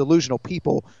deal with delusional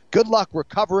people. Good luck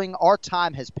recovering. Our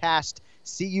time has passed.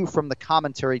 See you from the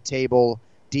commentary table,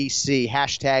 DC.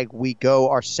 # we go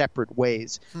our separate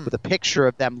ways. With a picture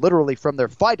of them literally from their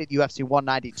fight at UFC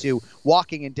 192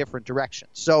 walking in different directions.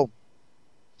 So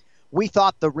we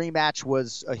thought the rematch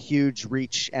was a huge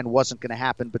reach and wasn't going to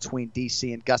happen between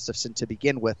DC and Gustafsson to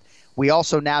begin with. We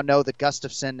also now know that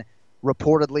Gustafsson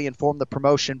reportedly informed the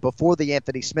promotion before the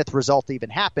Anthony Smith result even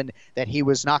happened that he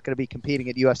was not going to be competing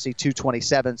at UFC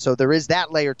 227. So there is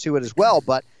that layer to it as well.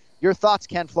 But your thoughts,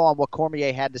 Ken Flo, on what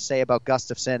Cormier had to say about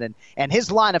Gustafsson and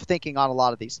his line of thinking on a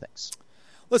lot of these things?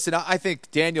 Listen, I think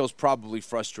Daniel's probably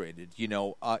frustrated.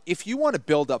 If you want to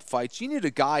build up fights, you need a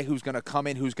guy who's going to come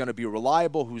in, who's going to be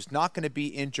reliable, who's not going to be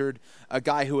injured, a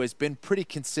guy who has been pretty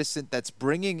consistent, that's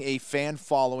bringing a fan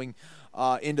following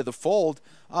into the fold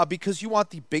because you want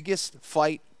the biggest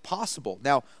fight possible.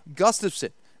 Now,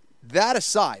 Gustafsson, that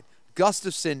aside,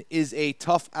 Gustafsson is a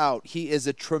tough out. He is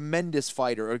a tremendous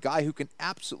fighter, a guy who can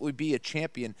absolutely be a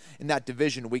champion in that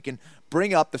division. We can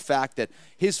bring up the fact that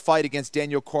his fight against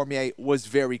Daniel Cormier was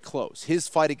very close. His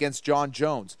fight against John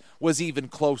Jones was even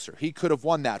closer. He could have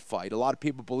won that fight. A lot of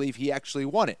people believe he actually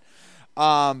won it.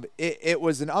 It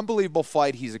was an unbelievable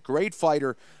fight. He's a great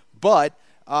fighter, but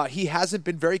he hasn't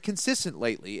been very consistent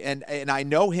lately. And I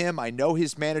know him. I know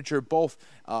his manager, both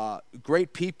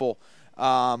great people.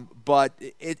 But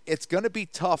it's going to be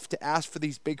tough to ask for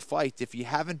these big fights if you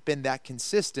haven't been that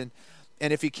consistent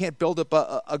and if you can't build up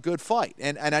a good fight.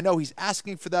 And I know he's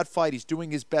asking for that fight. He's doing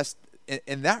his best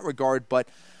in that regard, but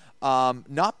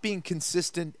not being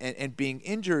consistent and being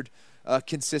injured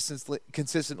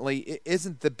consistently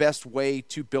isn't the best way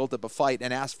to build up a fight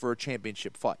and ask for a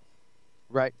championship fight.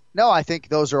 Right. No, I think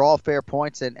those are all fair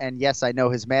points. And yes, I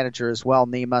know his manager as well,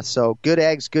 Nima. So good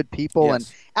eggs, good people, yes. And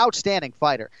outstanding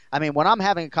fighter. I mean, when I'm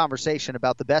having a conversation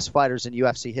about the best fighters in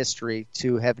UFC history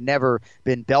to have never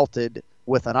been belted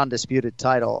with an undisputed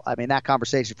title, I mean, that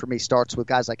conversation for me starts with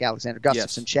guys like Alexander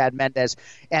Gustafsson, yes. Chad Mendes,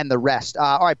 and the rest.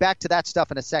 All right, back to that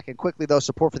stuff in a second. Quickly, though,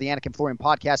 support for the Anik and Florian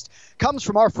podcast comes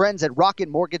from our friends at Rocket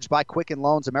Mortgage by Quicken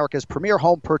Loans, America's premier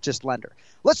home purchase lender.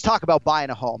 Let's talk about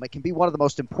buying a home. It can be one of the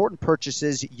most important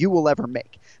purchases you will ever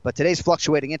make. But today's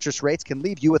fluctuating interest rates can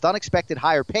leave you with unexpected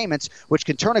higher payments, which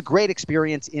can turn a great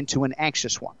experience into an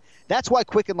anxious one. That's why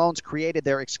Quicken Loans created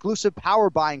their exclusive power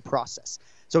buying process.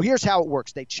 So here's how it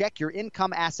works. They check your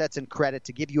income, assets, and credit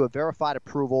to give you a verified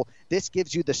approval. This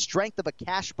gives you the strength of a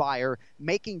cash buyer,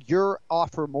 making your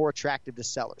offer more attractive to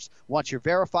sellers. Once you're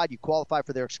verified, you qualify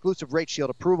for their exclusive Rate Shield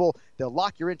approval. They'll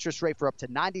lock your interest rate for up to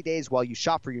 90 days while you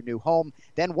shop for your new home.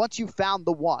 Then once you've found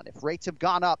the one, if rates have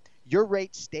gone up, your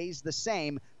rate stays the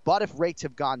same. But if rates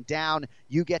have gone down,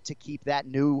 you get to keep that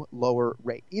new lower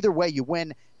rate. Either way, you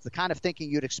win. It's the kind of thinking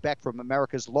you'd expect from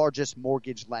America's largest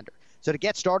mortgage lender. So to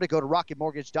get started, go to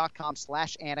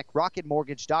rocketmortgage.com/Anik,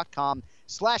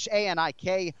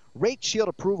 rocketmortgage.com/ANIK. Rate Shield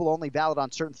approval only valid on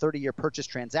certain 30-year purchase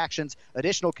transactions.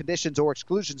 Additional conditions or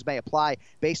exclusions may apply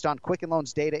based on Quicken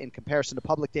Loans data in comparison to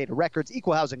public data records.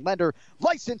 Equal housing lender,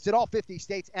 licensed in all 50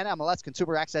 states, and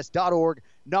MLSConsumerAccess.org,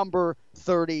 number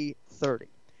 3030.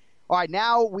 All right,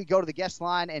 now we go to the guest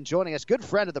line, and joining us, good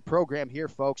friend of the program here,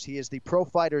 folks. He is the Pro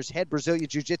Fighters head Brazilian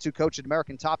Jiu-Jitsu coach at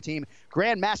American Top Team,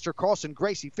 Grandmaster Carlson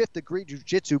Gracie, 5th degree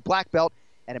Jiu-Jitsu black belt,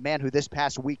 and a man who this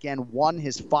past weekend won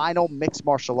his final mixed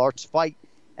martial arts fight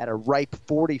at a ripe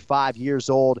 45 years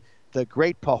old. The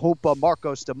great Parrumpa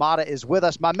Marcos D'Amata is with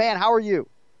us. My man, how are you?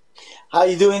 How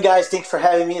you doing, guys? Thanks for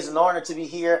having me. It's an honor to be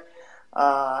here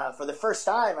for the first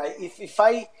time.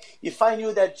 If I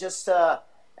knew that just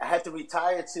I had to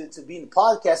retire to be in the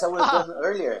podcast, I would have done it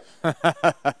earlier.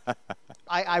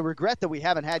 I regret that we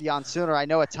haven't had you on sooner. I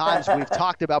know at times we've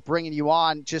talked about bringing you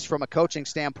on just from a coaching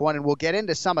standpoint, and we'll get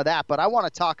into some of that. But I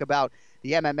want to talk about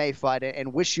the MMA fight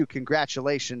and wish you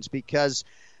congratulations, because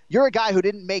you're a guy who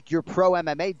didn't make your pro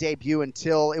MMA debut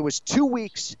until it was 2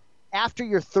 weeks after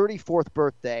your 34th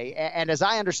birthday. And as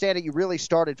I understand it, you really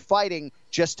started fighting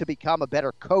just to become a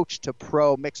better coach to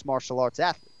pro mixed martial arts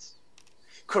athletes.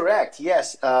 Correct.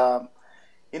 Yes. To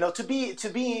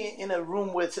be in a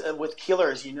room with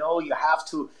killers, you have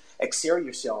to excel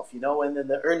yourself. And in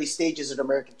the early stages of the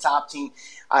American Top Team,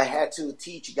 I had to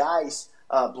teach guys,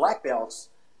 black belts,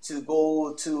 to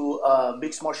go to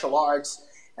mixed martial arts,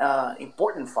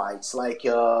 important fights like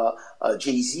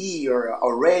Jay-Z or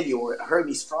Aurelio or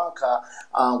Hermes Franca,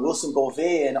 Wilson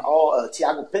Gouveia, and all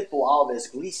Thiago Pitbull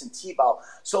Alves, Gleason Tebow.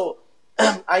 So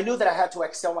I knew that I had to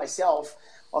excel myself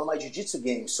on my jiu-jitsu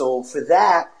game. So for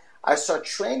that, I started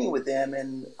training with them,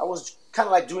 and I was kind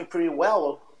of like doing pretty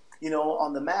well,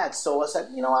 on the mat. So I said,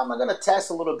 I'm going to test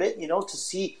a little bit, to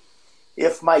see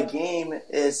if my game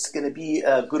is going to be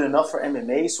good enough for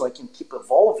MMA so I can keep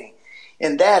evolving.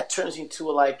 And that turns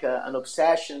into like an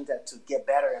obsession that to get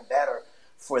better and better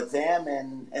for them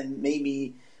and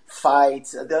maybe fight.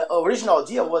 The original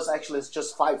idea was actually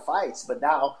just 5 fights, but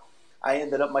now I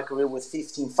ended up my career with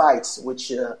 15 fights,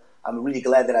 which I'm really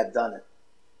glad that I've done it.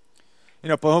 You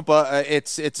know, Parrumpa,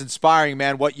 it's inspiring,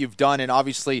 man, what you've done. And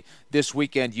obviously this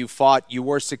weekend you fought, you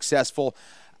were successful.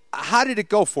 How did it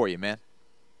go for you, man?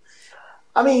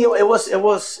 I mean, it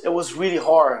was really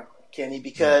hard, Kenny,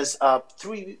 because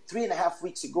 3.5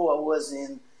 weeks ago I was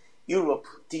in Europe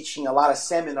teaching a lot of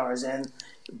seminars, and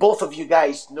both of you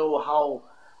guys know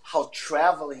how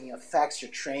traveling affects your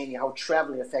training, how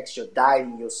traveling affects your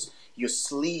dieting, your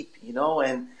sleep,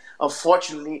 and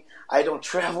unfortunately I don't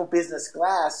travel business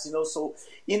class, so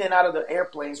in and out of the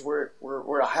airplanes were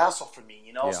a hassle for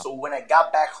me, Yeah. So when I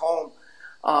got back home,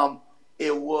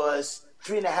 it was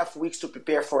 3.5 weeks to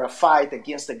prepare for a fight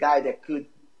against a guy that could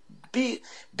be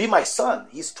my son.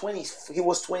 He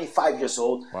was 25 years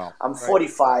old. Wow. I'm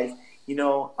 45.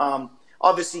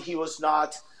 Obviously he was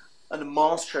not a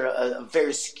monster, a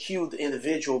very skewed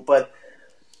individual, but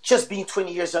just being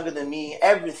 20 years younger than me,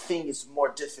 everything is more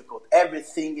difficult.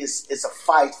 Everything is a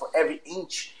fight for every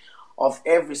inch of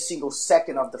every single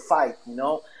second of the fight,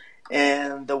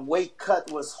 And the weight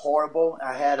cut was horrible.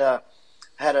 I had a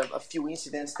few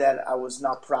incidents that I was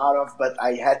not proud of, but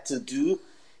I had to do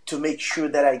to make sure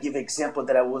that I give example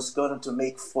that I was going to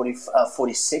make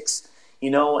 46,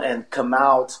 and come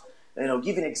out,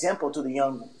 give an example to the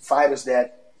young fighters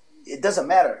that it doesn't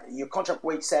matter. Your contract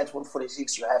weight says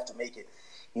 146, you have to make it.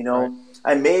 Right.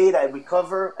 I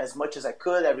recover as much as I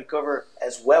could. I recover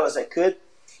as well as I could.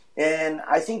 And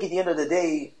I think at the end of the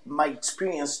day, my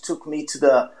experience took me to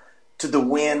the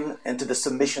win and to the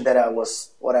submission that I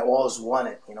always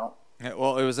wanted, Yeah,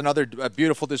 well, it was another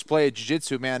beautiful display of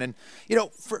jiu-jitsu, man. And,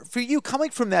 for you,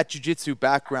 coming from that jiu-jitsu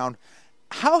background,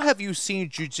 how have you seen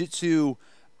jiu-jitsu,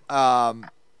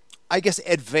 I guess,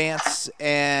 advance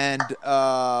and,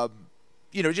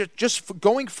 just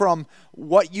going from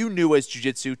what you knew as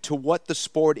jiu-jitsu to what the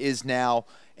sport is now,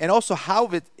 and also how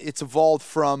it's evolved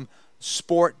from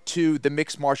sport to the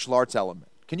mixed martial arts element.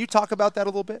 Can you talk about that a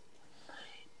little bit?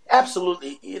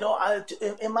 Absolutely.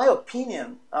 In my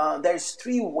opinion, there's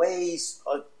 3 ways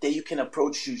that you can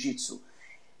approach jiu-jitsu.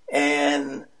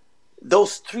 And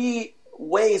those 3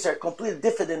 ways are completely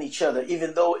different than each other,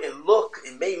 even though it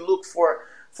may look for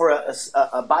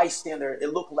a bystander,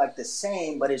 it look like the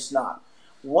same, but it's not.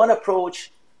 One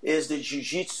approach is the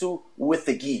jiu-jitsu with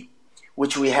the gi,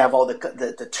 which we have all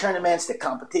the tournaments, the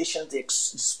competitions, the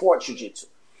sport jiu-jitsu.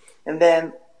 And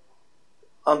then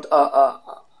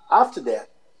after that,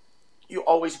 you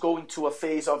always go into a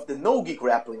phase of the no-gi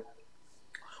grappling,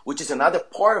 which is another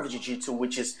part of jiu-jitsu,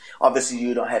 which is obviously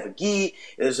you don't have a gi.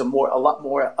 There's a lot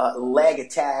more leg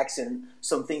attacks and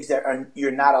some things that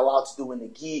you're not allowed to do in the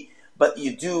gi, but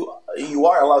you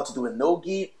are allowed to do a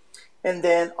no-gi. And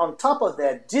then on top of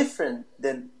that, different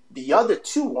than the other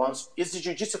 2 ones, is the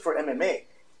jiu-jitsu for MMA.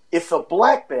 If a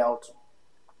black belt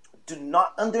do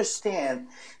not understand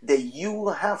that you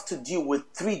will have to deal with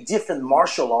 3 different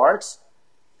martial arts,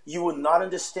 you will not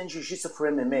understand jiu-jitsu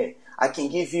for MMA. I can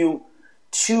give you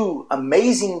 2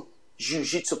 amazing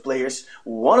jiu-jitsu players.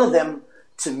 One of them,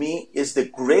 to me, is the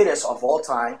greatest of all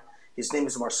time. His name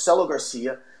is Marcelo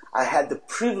Garcia. I had the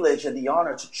privilege and the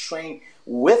honor to train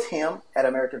with him at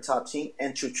American Top Team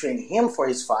and to train him for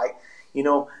his fight.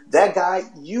 That guy,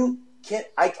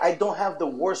 I don't have the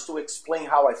words to explain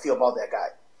how I feel about that guy.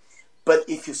 But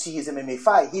if you see his MMA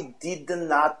fight, he did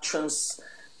not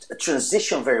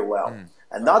transition very well.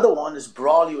 Another one is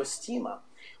Braulio Estima,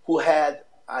 who had,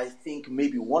 I think,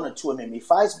 maybe 1 or 2 MMA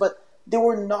fights, but they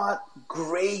were not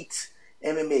great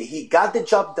MMA. He got the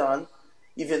job done,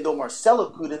 even though Marcelo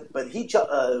couldn't, but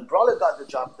Braulio got the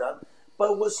job done,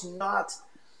 but was not,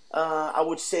 I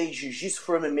would say, jiu-jitsu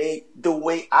for MMA the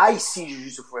way I see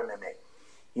jiu-jitsu for MMA.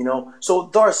 So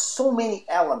there are so many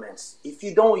elements. If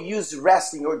you don't use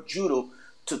wrestling or judo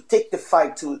to take the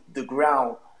fight to the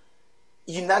ground,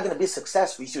 you're not going to be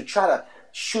successful. If you try to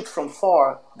shoot from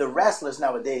far, the wrestlers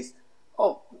nowadays,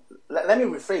 let me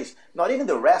rephrase, not even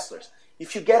the wrestlers.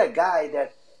 If you get a guy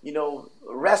that,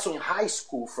 wrestle in high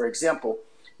school, for example,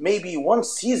 maybe 1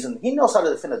 season, he knows how to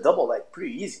defend a double leg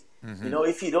pretty easy. Mm-hmm.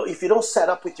 If you don't set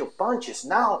up with your punches,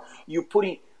 now you're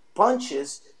putting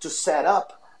punches to set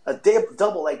up a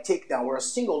double leg takedown or a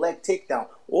single leg takedown,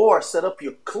 or set up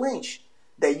your clinch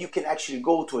that you can actually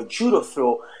go to a judo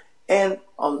throw. And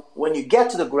when you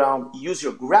get to the ground, use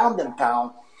your ground and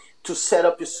pound to set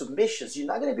up your submissions. You're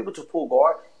not going to be able to pull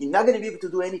guard. You're not going to be able to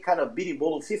do any kind of beating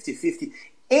bolo 50-50,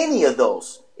 any of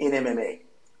those in MMA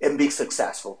and be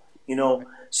successful.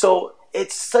 So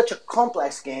it's such a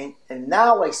complex game. And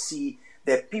now I see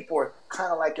that people are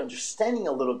kind of like understanding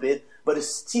a little bit, but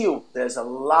it's still, there's a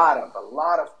lot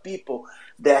of people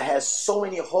that has so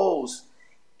many holes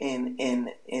in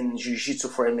jiu-jitsu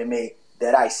for MMA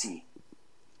that I see.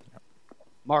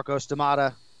 Marcos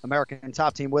D'Amata, American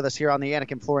Top Team, with us here on the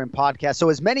Anik and Florian podcast. So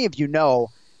as many of you know,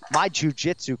 my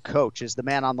jiu-jitsu coach is the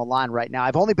man on the line right now.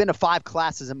 I've only been to 5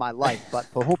 classes in my life, but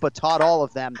Parrumpa taught all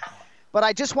of them. But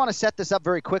I just want to set this up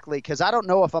very quickly because I don't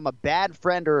know if I'm a bad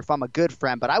friend or if I'm a good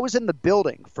friend, but I was in the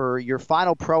building for your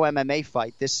final pro MMA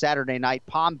fight this Saturday night,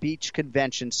 Palm Beach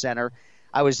Convention Center.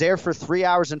 I was there for 3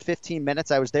 hours and 15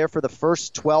 minutes. I was there for the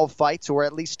first 12 fights, or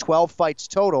at least 12 fights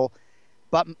total.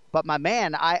 But my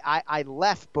man, I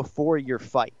left before your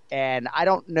fight, and I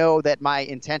don't know that my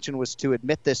intention was to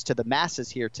admit this to the masses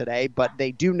here today, but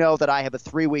they do know that I have a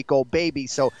 3-week-old baby,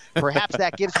 so perhaps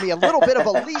that gives me a little bit of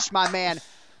a leash, my man.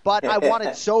 But I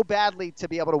wanted so badly to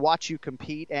be able to watch you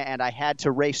compete, and I had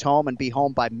to race home and be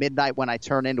home by midnight when I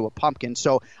turn into a pumpkin.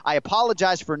 So I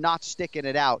apologize for not sticking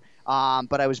it out,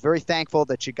 but I was very thankful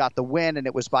that you got the win, and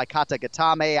it was by kata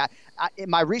gatame.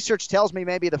 My research tells me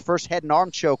maybe the first head and arm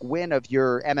choke win of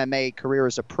your MMA career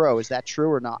as a pro. Is that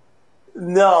true or not?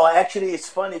 No, actually, it's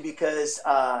funny because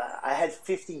I had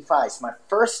 15 fights. My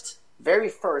very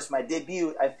first, my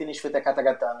debut, I finished with the kata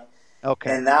gatame.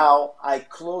 Okay. And now I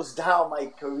closed down my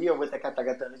career with the kata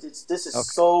gatame. This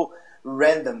is so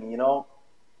random, you know.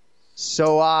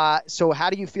 So how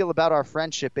do you feel about our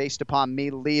friendship based upon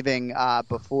me leaving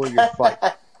before your fight?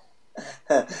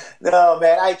 No,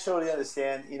 man, I totally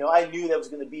understand. You know, I knew that was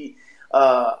going to be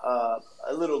a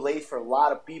little late for a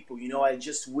lot of people. You know, I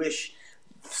just wish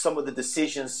some of the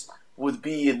decisions would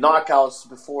be knockouts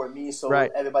before me so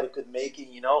everybody could make it,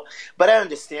 you know. But I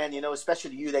understand, you know,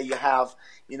 especially you that you have,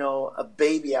 you know, a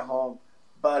baby at home.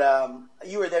 But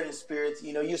you were there in spirit.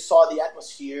 You know, you saw the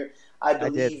atmosphere. I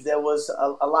believe there was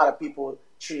a lot of people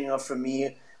cheering up for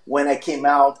me. When I came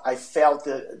out, I felt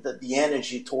the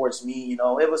energy towards me. You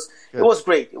know, it was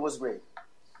great. It was great.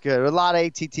 Good. A lot of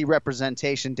ATT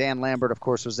representation. Dan Lambert, of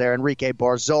course, was there. Enrique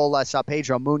Barzola. I saw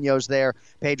Pedro Munoz there.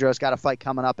 Pedro's got a fight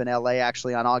coming up in L.A.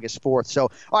 actually on August 4th. So,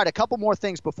 all right, a couple more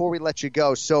things before we let you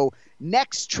go. So,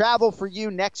 next travel for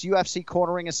you, next UFC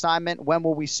cornering assignment, when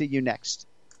will we see you next?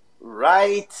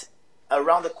 Right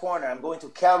around the corner. I'm going to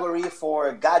Calgary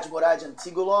for Gajmuraj and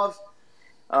Tigulov,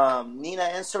 Nina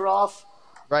Ansaroff,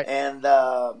 and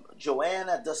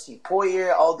Joanna, Dustin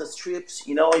Poirier, all the trips,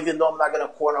 you know, even though I'm not going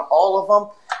to corner all of them,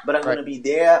 but I'm going to be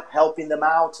there helping them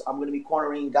out. I'm going to be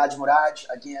cornering Gajmuraj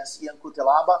against Ian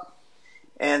Cutelaba.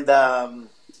 And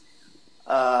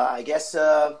I guess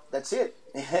that's it.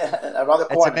 Around the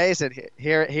corner. It's amazing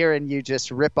hearing you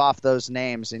just rip off those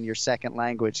names in your second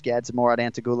language. Gads Morad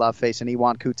Antagulov facing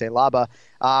Iwan Cutelaba.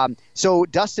 So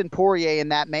Dustin Poirier in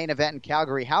that main event in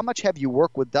Calgary, how much have you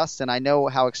worked with Dustin? I know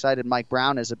how excited Mike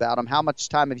Brown is about him. How much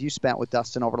time have you spent with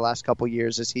Dustin over the last couple of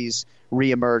years as he's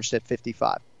reemerged at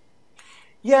 55?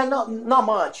 Yeah, not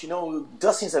much. You know,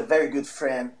 Dustin's a very good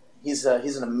friend. He's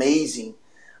an amazing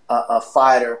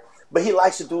fighter, but he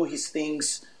likes to do his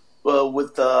things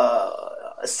with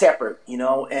separate, you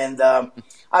know, and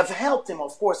I've helped him.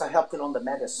 Of course, I helped him on the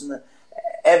medicine.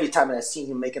 Every time that I see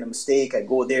him making a mistake, I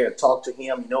go there and talk to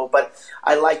him, you know. But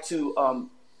I like to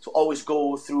always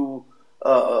go through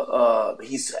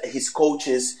his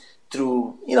coaches,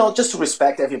 through, you know, just to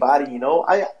respect everybody, you know.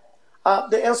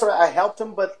 The answer, I helped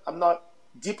him, but I'm not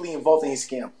deeply involved in his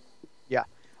camp. Yeah.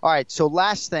 All right. So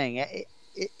last thing.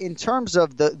 In terms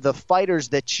of the fighters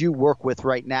that you work with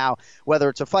right now, whether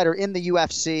it's a fighter in the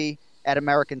UFC at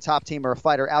American Top Team or a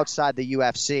fighter outside the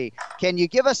UFC, can you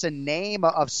give us a name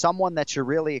of someone that you're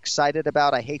really excited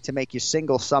about? I hate to make you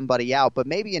single somebody out, but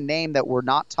maybe a name that we're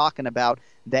not talking about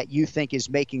that you think is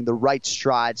making the right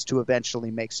strides to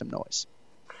eventually make some noise.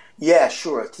 Yeah,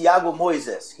 sure. Thiago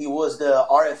Moises. He was the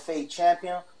RFA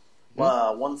champion,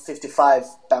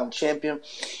 155-pound champion.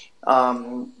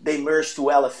 They merged to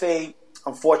LFA.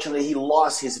 Unfortunately, he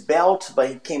lost his belt, but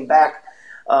he came back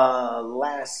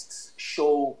last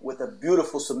show with a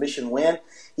beautiful submission win.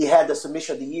 He had the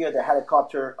submission of the year, the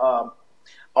helicopter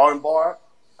armbar.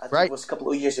 I think it was a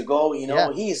couple of years ago. You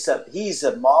know, he's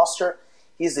a monster.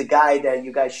 He's a guy that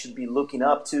you guys should be looking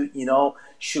up to. You know,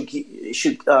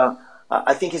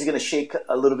 I think he's going to shake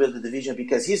a little bit of the division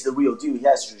because he's the real deal. He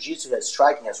has jiu-jitsu, he has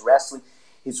striking, he has wrestling.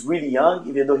 He's really young,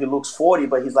 even though he looks 40,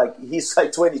 but he's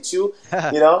like 22, you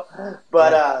know.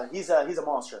 But he's a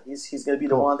monster. He's going to be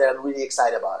the one that I'm really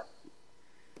excited about.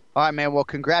 All right, man. Well,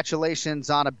 congratulations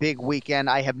on a big weekend.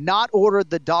 I have not ordered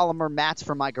the Dolomer mats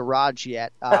for my garage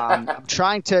yet. I'm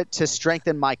trying to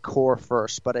strengthen my core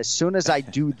first, but as soon as I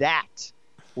do that,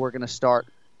 we're going to start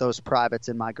those privates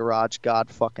in my garage. God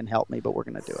fucking help me, but we're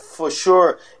going to do it. For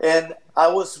sure. And I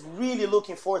was really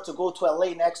looking forward to go to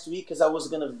LA next week because I was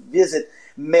going to visit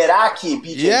Meraki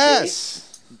BJJ.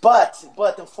 Yes. But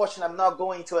unfortunately, I'm not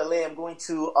going to LA. I'm going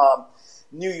to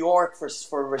New York for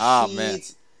Rashid. Oh, man.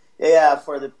 Yeah,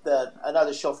 for the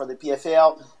another show for the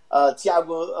PFL.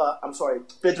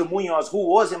 Pedro Munoz, who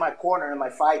was in my corner in my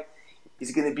fight,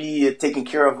 he's going to be taken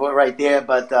care of right there.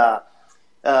 But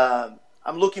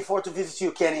I'm looking forward to visit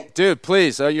you, Kenny. Dude,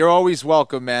 please. You're always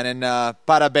welcome, man. And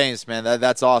parabéns, man.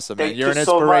 That's awesome, man. You're an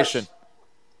inspiration.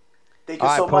 Thank you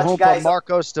so much, guys.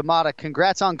 Marcos de Matta,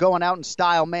 congrats on going out in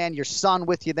style, man. Your son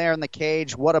with you there in the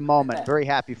cage. What a moment. Very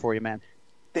happy for you, man.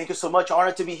 Thank you so much.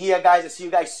 Honored to be here, guys. I'll see you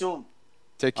guys soon.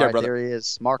 Take care, brother. There he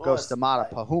is, Marcos de Matta,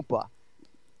 Parrumpa.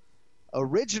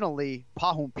 Originally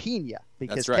Parrumpinha,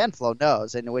 because right. Ken Flo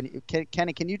knows. And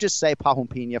Kenny, can you just say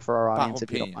Parrumpinha for our audience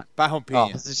if you don't mind? Parrumpinha.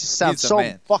 Oh, this just sounds so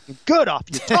fucking good off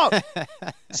your tongue.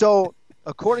 So,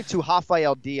 according to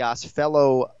Rafael Diaz,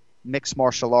 fellow mixed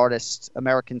martial artist,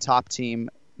 American top team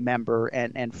member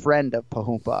and friend of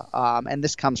Parrumpa, and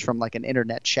this comes from like an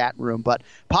internet chat room, but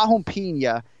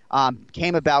Parrumpinha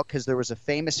came about because there was a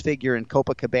famous figure in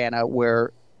Copacabana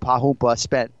where Parrumpa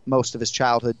spent most of his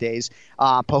childhood days.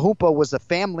 Parrumpa was a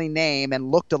family name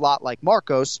and looked a lot like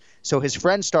Marcos, so his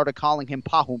friends started calling him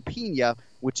Parrumpinha,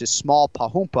 which is small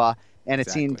Parrumpa, and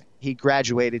it seemed he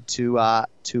graduated to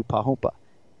Parrumpa,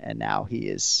 and now he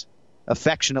is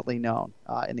affectionately known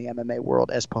in the MMA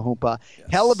world as Parrumpa. Yes.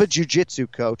 Hell of a jiu-jitsu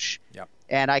coach. Yep.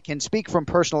 And I can speak from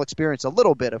personal experience a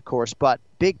little bit, of course, but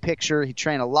big picture, he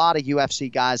trained a lot of UFC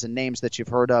guys and names that you've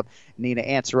heard of. Nina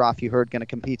Ansaroff, you heard, going to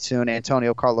compete soon.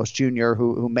 Antonio Carlos Jr.,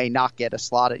 who may not get a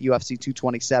slot at UFC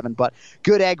 227, but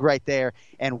good egg right there.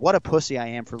 And what a pussy I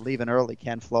am for leaving early,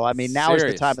 Ken Flo. I mean, now is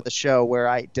the time of the show where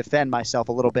I defend myself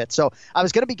a little bit. So I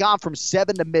was going to be gone from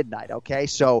 7 to midnight, okay?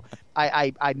 So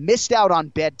I missed out on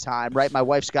bedtime, right? My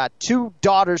wife's got 2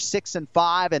 daughters, 6 and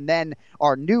 5, and then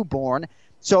our newborn.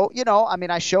 So, I mean,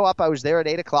 I show up. I was there at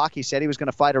 8 o'clock. He said he was going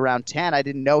to fight around 10. I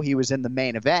didn't know he was in the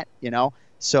main event,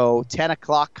 So 10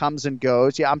 o'clock comes and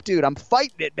goes. Yeah, I'm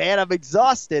fighting it, man. I'm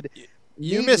exhausted.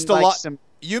 You missed a lot.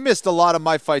 You missed a lot of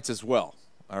my fights as well,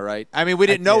 all right? I mean, we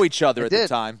didn't know each other at the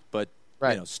time, but,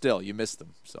 still, you missed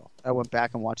them. So I went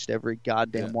back and watched every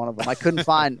goddamn one of them. I couldn't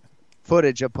find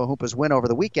footage of Parrumpa's win over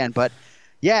the weekend, but –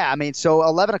 yeah, I mean, so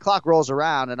 11 o'clock rolls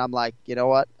around, and I'm like, you know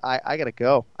what? I got to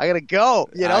go.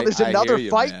 There's another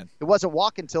fight. Man. It wasn't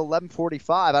walking until 11:45.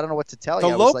 I don't know what to tell you.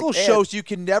 The local shows you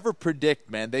can never predict,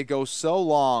 man. They go so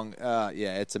long.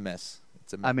 It's a mess.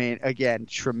 I mean, again,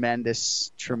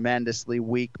 tremendously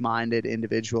weak-minded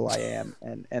individual I am,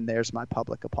 and there's my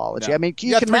public apology. No. I mean,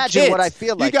 you can imagine what I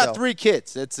feel like. You got 3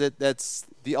 kids. That's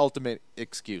the ultimate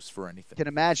excuse for anything. You can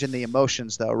imagine the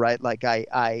emotions, though, right? Like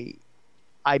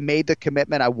I made the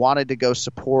commitment. I wanted to go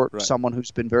support someone who's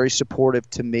been very supportive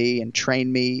to me and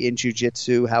trained me in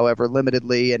jiu-jitsu, however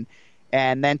limitedly,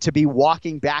 and then to be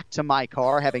walking back to my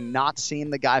car having not seen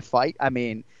the guy fight. I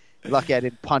mean, lucky I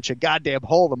didn't punch a goddamn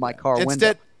hole in my car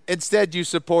window. Instead, you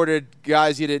supported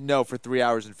guys you didn't know for 3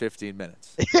 hours and 15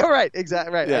 minutes. Yeah, right.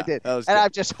 Exactly. Right. Yeah, I did. And I'm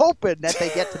just hoping that they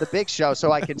get to the big show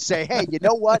so I can say, hey, you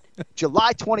know what?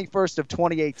 July 21st of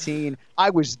 2018, I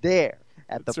was there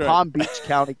at the Palm Beach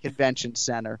County Convention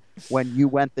Center when you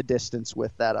went the distance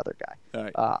with that other guy.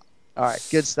 All right.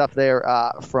 Good stuff there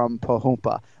from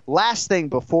Parrumpa. Last thing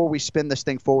before we spin this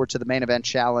thing forward to the main event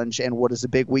challenge and what is a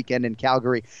big weekend in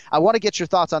Calgary, I want to get your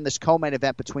thoughts on this co-main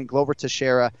event between Glover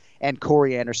Teixeira and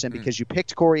Corey Anderson because you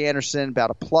picked Corey Anderson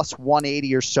about a plus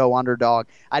 180 or so underdog.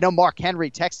 I know Mark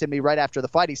Henry texted me right after the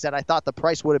fight. He said, I thought the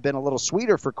price would have been a little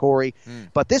sweeter for Corey,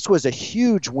 but this was a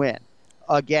huge win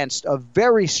against a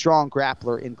very strong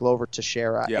grappler in Glover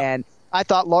Teixeira. Yeah. And I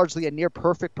thought largely a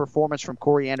near-perfect performance from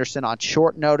Corey Anderson on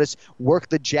short notice, worked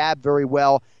the jab very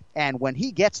well. And when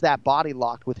he gets that body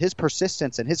locked with his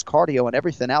persistence and his cardio and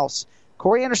everything else,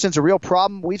 Corey Anderson's a real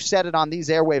problem. We've said it on these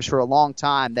airwaves for a long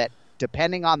time that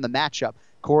depending on the matchup,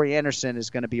 Corey Anderson is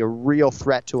going to be a real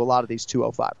threat to a lot of these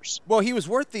 205ers. Well, he was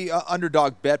worth the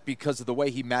underdog bet because of the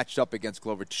way he matched up against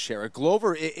Glover Teixeira.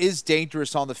 Glover is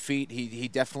dangerous on the feet. He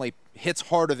definitely hits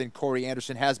harder than Corey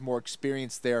Anderson, has more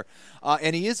experience there.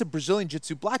 And he is a Brazilian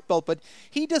Jiu-Jitsu black belt, but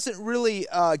he doesn't really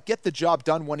get the job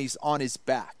done when he's on his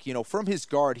back. From his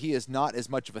guard, he is not as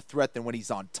much of a threat than when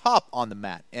he's on top on the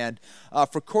mat. And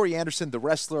for Corey Anderson, the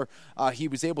wrestler, he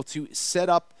was able to set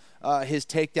up his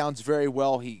takedowns very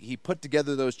well. He put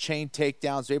together those chain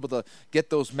takedowns, able to get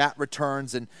those mat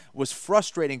returns, and was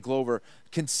frustrating Glover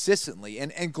consistently.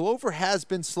 And Glover has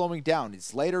been slowing down.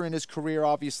 He's later in his career,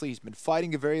 obviously. He's been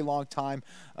fighting a very long time.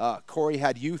 Corey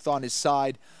had youth on his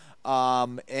side.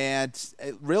 And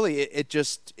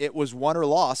it was won or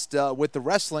lost. With the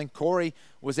wrestling, Corey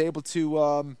was able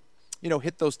to,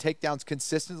 hit those takedowns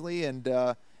consistently and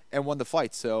won the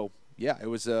fight. So Yeah, it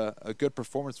was a good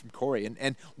performance from Corey,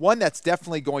 and one that's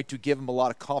definitely going to give him a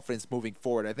lot of confidence moving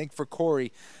forward. I think for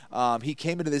Corey, he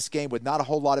came into this game with not a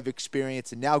whole lot of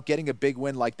experience, and now getting a big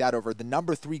win like that over the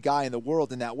number 3 guy in the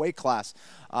world in that weight class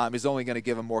is only going to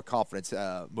give him more confidence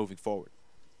moving forward.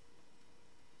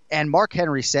 And Mark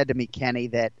Henry said to me, Kenny,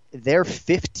 that they're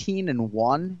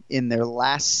 15-1 in their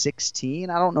last 16.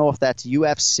 I don't know if that's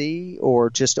UFC or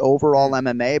just overall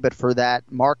MMA, but for that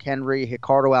Mark Henry,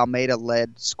 Ricardo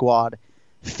Almeida-led squad,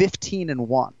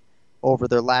 15-1 over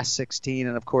their last 16.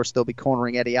 And, of course, they'll be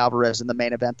cornering Eddie Alvarez in the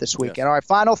main event this weekend. Yes. All right,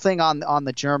 final thing on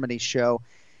the Germany show.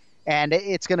 And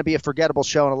it's going to be a forgettable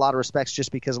show in a lot of respects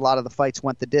just because a lot of the fights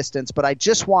went the distance. But I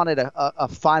just wanted a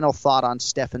final thought on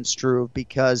Stefan Struve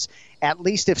because at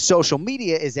least if social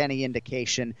media is any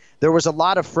indication, there was a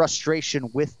lot of frustration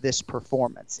with this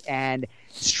performance. And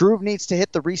Struve needs to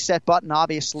hit the reset button,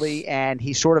 obviously, and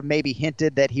he sort of maybe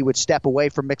hinted that he would step away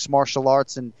from mixed martial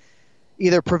arts and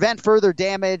either prevent further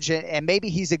damage, and maybe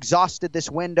he's exhausted this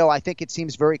window. I think it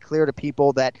seems very clear to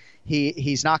people that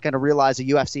he's not going to realize a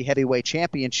UFC heavyweight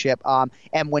championship.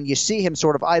 And when you see him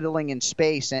sort of idling in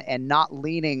space and not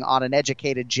leaning on an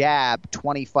educated jab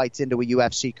 20 fights into a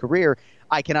UFC career,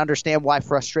 I can understand why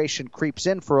frustration creeps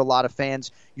in for a lot of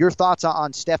fans. Your thoughts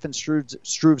on Stefan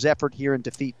Struve's effort here in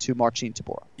defeat to Marcin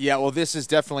Tybura? Yeah, well, this is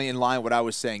definitely in line with what I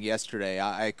was saying yesterday.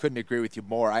 I couldn't agree with you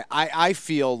more. I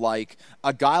feel like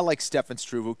a guy like Stefan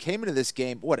Struve, who came into this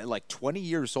game, at like 20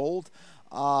 years old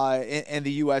in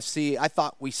the UFC, I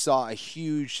thought we saw a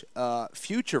huge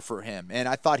future for him, and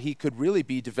I thought he could really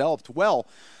be developed well.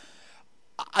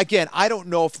 Again, I don't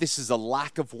know if this is a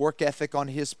lack of work ethic on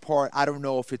his part. I don't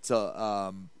know if it's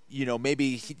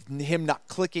maybe him not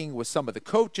clicking with some of the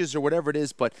coaches or whatever it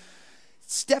is, but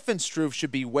Stefan Struve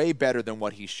should be way better than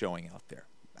what he's showing out there.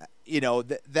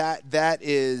 That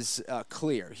is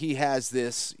clear. He has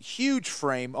this huge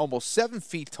frame, almost 7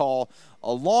 feet tall,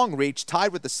 a long reach,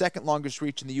 tied with the second longest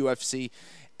reach in the UFC,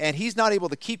 and he's not able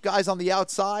to keep guys on the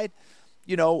outside.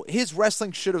 His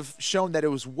wrestling should have shown that it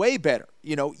was way better.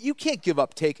 You can't give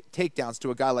up takedowns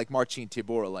to a guy like Marcin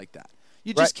Tybura like that.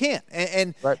 You just can't.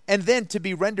 And then to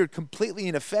be rendered completely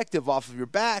ineffective off of your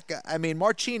back, I mean,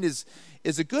 Marcin is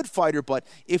a good fighter, but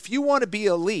if you want to be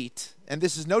elite, and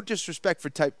this is no disrespect for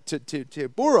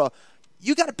Tybura,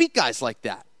 you got to beat guys like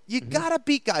that. You got to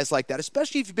beat guys like that,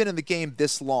 especially if you've been in the game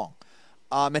this long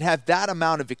and have that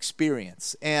amount of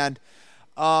experience. And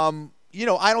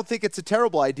I don't think it's a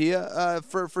terrible idea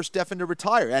for Stefan to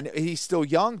retire. And he's still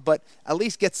young, but at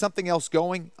least get something else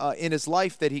going in his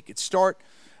life that he could start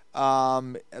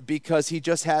because he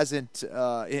just hasn't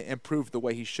improved the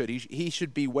way he should. He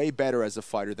should be way better as a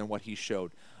fighter than what he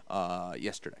showed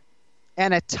yesterday.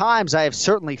 And at times I have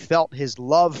certainly felt his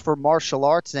love for martial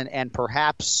arts and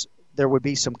perhaps there would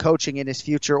be some coaching in his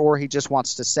future, or he just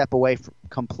wants to step away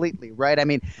completely, right? I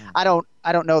mean, I don't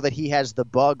know that he has the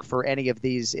bug for any of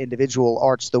these individual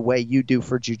arts the way you do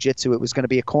for jiu-jitsu. It was going to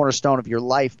be a cornerstone of your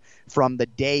life from the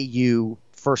day you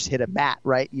first hit a mat,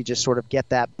 right? You just sort of get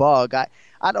that bug. I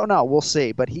don't know. We'll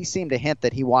see. But he seemed to hint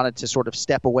that he wanted to sort of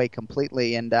step away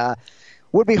completely, and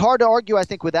would be hard to argue, I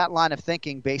think, with that line of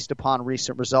thinking based upon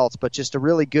recent results, but just a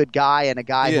really good guy and a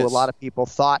guy who a lot of people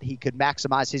thought he could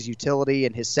maximize his utility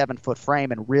and his 7-foot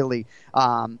frame and really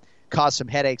cause some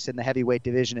headaches in the heavyweight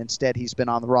division. Instead, he's been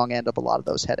on the wrong end of a lot of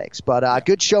those headaches. But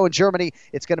good show in Germany.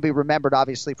 It's going to be remembered,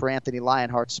 obviously, for Anthony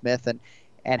Lionheart-Smith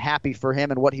and happy for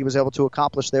him and what he was able to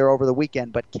accomplish there over the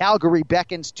weekend. But Calgary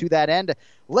beckons to that end.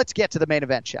 Let's get to the main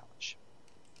event challenge.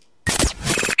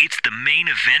 It's the main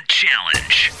event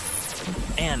challenge.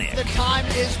 Anik. The time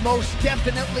is most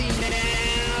definitely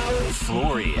now.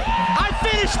 Florian. I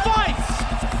finish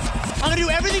fights! I'm going to do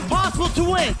everything possible to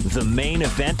win. The main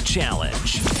event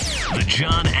challenge. The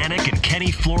John Anik and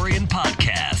Kenny Florian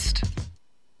podcast.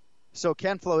 So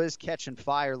Ken Flo is catching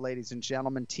fire, ladies and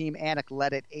gentlemen. Team Anik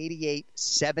led at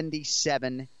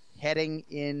 88-77 heading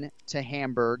into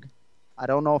Hamburg. I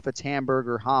don't know if it's Hamburg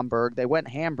or Hamburg. They went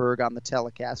Hamburg on the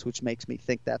telecast, which makes me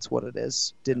think that's what it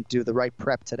is. Didn't do the right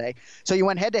prep today. So you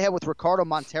went head-to-head with Ricardo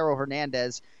Montero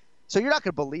Hernandez. So you're not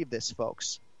going to believe this,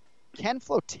 folks. Ken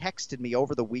Flo texted me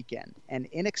over the weekend and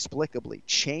inexplicably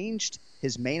changed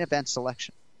his main event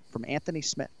selection from Anthony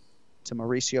Smith to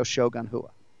Mauricio Shogun Rua.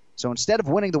 So instead of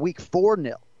winning the week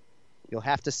 4-0, you'll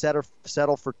have to settle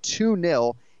for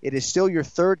 2-0. It is still your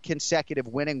third consecutive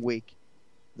winning week.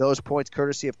 Those points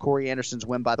courtesy of Corey Anderson's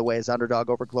win, by the way, as underdog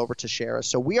over Glover Teixeira.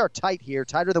 So we are tight here,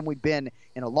 tighter than we've been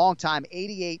in a long time,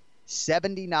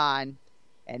 88-79.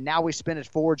 And now we spin it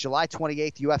forward, July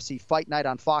 28th, UFC Fight Night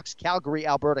on Fox, Calgary,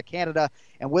 Alberta, Canada.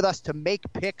 And with us to make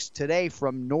picks today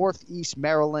from Northeast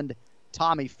Maryland,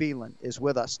 Tommy Phelan is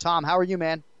with us. Tom, how are you,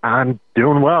 man? I'm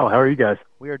doing well. How are you guys?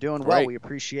 We are doing well. We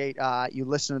appreciate you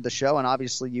listening to the show and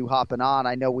obviously you hopping on.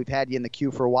 I know we've had you in the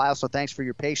queue for a while, so thanks for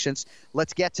your patience.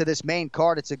 Let's get to this main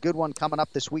card. It's a good one coming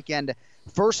up this weekend.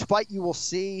 First fight you will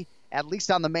see, at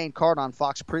least on the main card on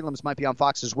Fox. Prelims might be on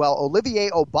Fox as well. Olivier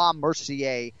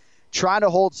Aubin-Mercier trying to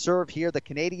hold serve here. The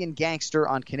Canadian gangster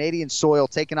on Canadian soil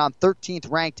taking on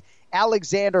 13th ranked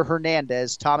Alexander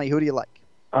Hernandez. Tommy, who do you like?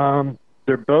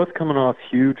 They're both coming off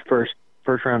huge first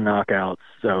round knockouts,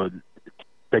 so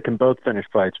they can both finish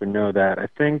fights. We know that. I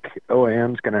think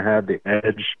OAM's going to have the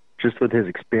edge just with his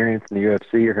experience in the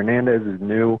UFC. Hernandez is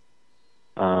new.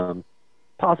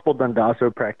 Possible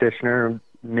Dundasso practitioner,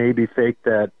 maybe faked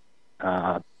that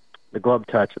the glove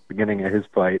touch at the beginning of his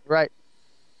fight. Right.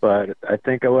 But I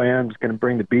think OAM's going to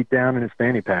bring the beat down in his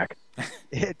fanny pack.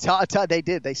 They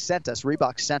did. They sent us.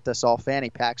 Reebok sent us all fanny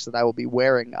packs that I will be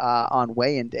wearing on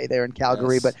weigh-in day there in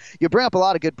Calgary. Yes. But you bring up a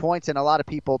lot of good points, and a lot of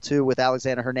people, too, with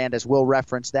Alexander Hernandez will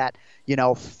reference that,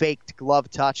 faked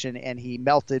glove touch, and he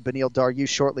melted Beneil Dariush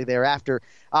shortly thereafter.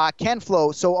 Ken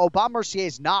Flo, so Aubin-Mercier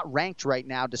is not ranked right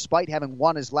now, despite having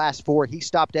won his last 4. He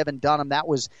stopped Evan Dunham. That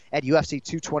was at UFC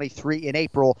 223 in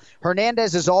April.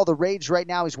 Hernandez is all the rage right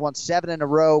now. He's won 7 in a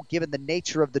row. Given the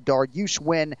nature of the Dariush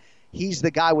win, he's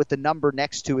the guy with the number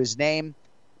next to his name.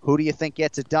 Who do you think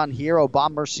gets it done here,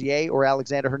 Aubin-Mercier or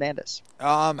Alexander Hernandez?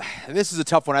 This is a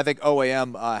tough one. I think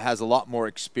OAM has a lot more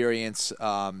experience.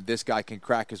 This guy can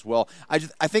crack as well. I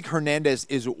think Hernandez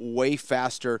is way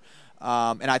faster,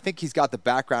 and I think he's got the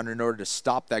background in order to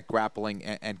stop that grappling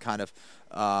and kind of,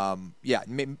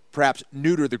 perhaps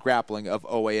neuter the grappling of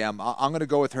OAM. I'm going to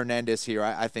go with Hernandez here.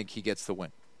 I think he gets the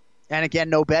win. And again,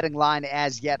 no betting line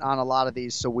as yet on a lot of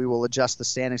these, so we will adjust the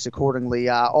standings accordingly.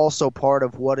 Also part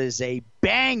of what is a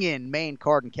banging main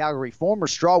card in Calgary, former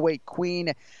strawweight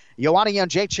queen Joanna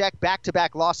Jędrzejczyk,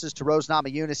 back-to-back losses to Rose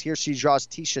Namajunas. Here she draws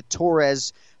Tecia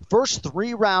Torres. First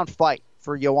 3-round fight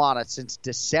for Joanna since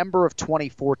December of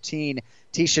 2014.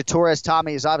 Tecia Torres,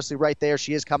 Tommy, is obviously right there.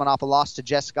 She is coming off a loss to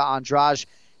Jessica Andrade.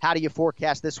 How do you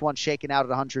forecast this one shaking out at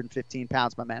 115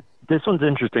 pounds, my man? This one's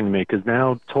interesting to me because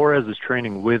now Torres is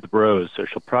training with Rose, so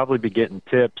she'll probably be getting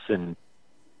tips, and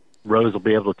Rose will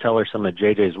be able to tell her some of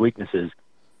JJ's weaknesses.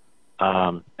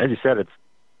 As you said, it's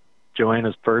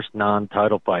Joanna's first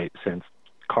non-title fight since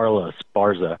Carla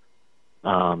Esparza.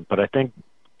 But I think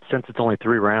since it's only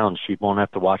 3 rounds, she won't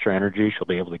have to watch her energy. She'll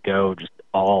be able to go just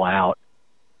all out.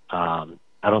 I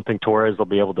don't think Torres will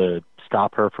be able to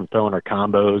stop her from throwing her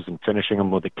combos and finishing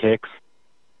them with the kicks.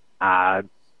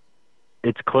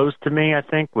 It's close to me, I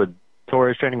think, with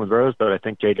Torres training with Rose, but I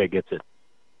think JJ gets it.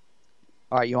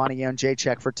 All right, Joanna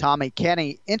Jędrzejczyk for Tommy.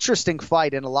 Kenny, interesting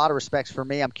fight in a lot of respects for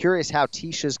me. I'm curious how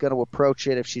Ticia's going to approach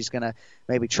it, if she's going to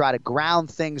maybe try to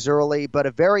ground things early, but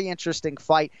a very interesting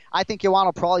fight. I think Joanna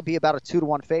will probably be about a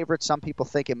 2-1 favorite. Some people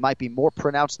think it might be more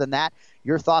pronounced than that.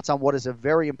 Your thoughts on what is a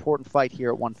very important fight here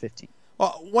at 115?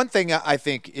 Well, one thing I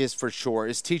think is for sure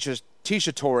is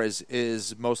Tecia Torres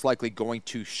is most likely going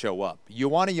to show up.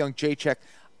 Joanna Jędrzejczyk,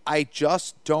 I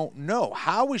just don't know.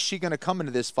 How is she going to come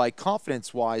into this fight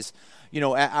confidence-wise,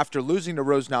 after losing to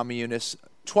Rose Namajunas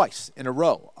twice in a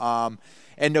row?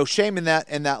 And no shame in that,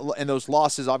 in those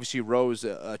losses. Obviously, Rose,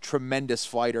 a tremendous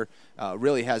fighter,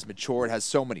 really has matured, has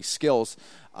so many skills.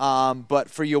 But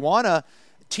for Joanna,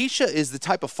 Tecia is the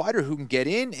type of fighter who can get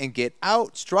in and get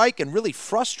out, strike, and really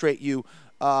frustrate you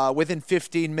within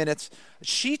 15 minutes.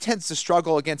 She tends to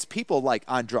struggle against people like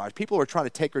Andrade. People who are trying to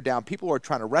take her down. People who are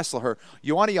trying to wrestle her.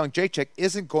 Joanna Jędrzejczyk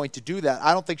isn't going to do that.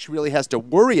 I don't think she really has to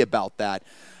worry about that.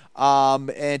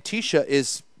 And Tecia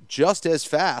is just as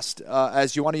fast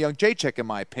as Joanna Jędrzejczyk, in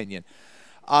my opinion.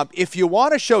 If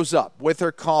Joanna shows up with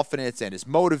her confidence and is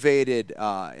motivated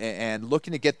and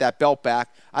looking to get that belt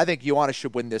back, I think Joanna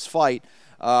should win this fight.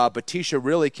 But Tecia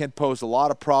really can pose a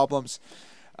lot of problems.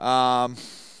 I'm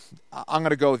going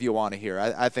to go with Joanna here.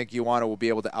 I think Joanna will be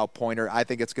able to outpoint her. I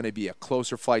think it's going to be a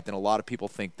closer fight than a lot of people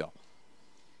think, though.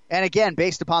 And again,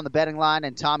 based upon the betting line,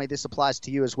 and Tommy, this applies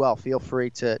to you as well. Feel free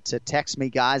to text me,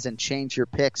 guys, and change your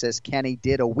picks as Kenny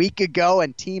did a week ago,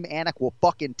 and Team Anik will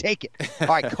fucking take it. All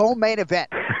right, co-main event.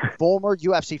 Former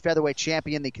UFC featherweight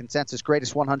champion, the consensus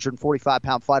greatest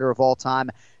 145-pound fighter of all time,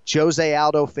 Jose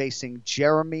Aldo facing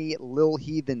Jeremy Lil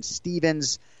Heathen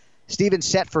Stevens. Stevens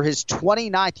set for his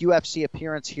 29th UFC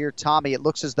appearance here. Tommy, it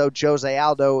looks as though Jose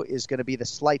Aldo is going to be the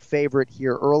slight favorite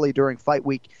here early during fight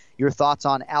week. Your thoughts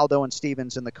on Aldo and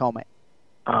Stevens in the co-main?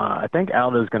 I think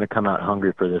Aldo's going to come out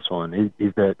hungry for this one.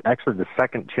 He's actually the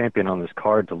second champion on this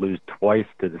card to lose twice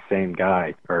to the same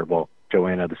guy,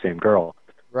 Joanna, the same girl.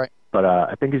 Right. But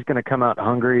I think he's going to come out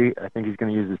hungry. I think he's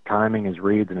going to use his timing, his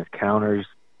reads, and his counters.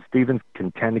 Stevens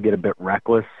can tend to get a bit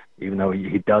reckless, even though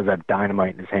he does have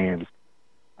dynamite in his hands.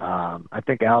 I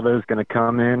think Aldo's going to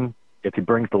come in. If he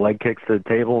brings the leg kicks to the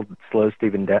table, slows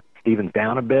Stevens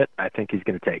down a bit, I think he's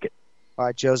going to take it. All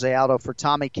right, Jose Aldo for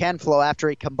Tommy Kenflo after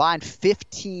a combined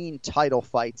 15 title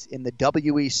fights in the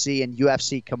WEC and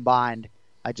UFC combined.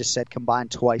 I just said combined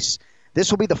twice.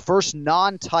 This will be the first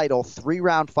non-title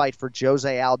 3-round fight for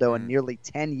Jose Aldo in nearly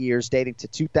 10 years, dating to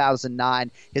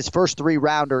 2009. His first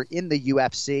 3-rounder in the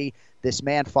UFC. This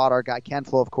man fought our guy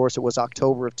Kenflo, of course. It was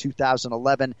October of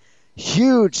 2011.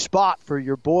 Huge spot for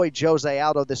your boy Jose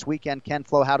Aldo this weekend.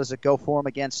 Kenflo, how does it go for him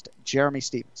against Jeremy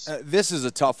Stephens? This is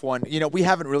a tough one. You know, we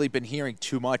haven't really been hearing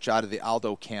too much out of the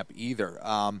Aldo camp either.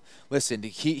 Listen,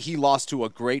 he lost to a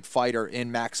great fighter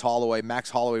in Max Holloway. Max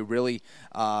Holloway really,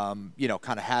 kind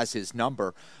of has his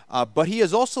number. But he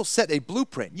has also set a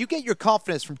blueprint. You get your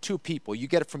confidence from two people. You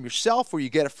get it from yourself or you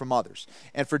get it from others.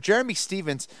 And for Jeremy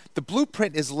Stephens, the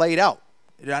blueprint is laid out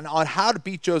on how to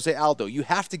beat Jose Aldo. You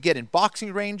have to get in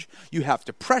boxing range. You have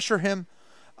to pressure him.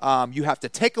 You have to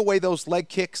take away those leg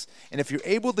kicks. And if you're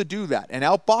able to do that and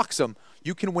outbox him,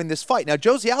 you can win this fight. Now,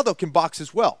 Jose Aldo can box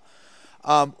as well.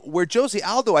 Where Jose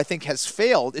Aldo, I think, has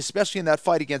failed, especially in that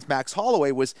fight against Max Holloway,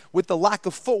 was with the lack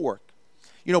of footwork.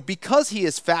 You know, because he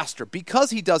is faster, because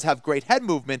he does have great head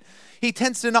movement, he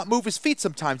tends to not move his feet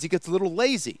sometimes. He gets a little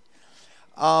lazy.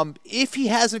 If he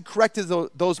hasn't corrected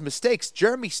those mistakes,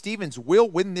 Jeremy Stephens will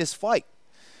win this fight.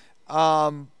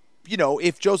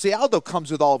 If Jose Aldo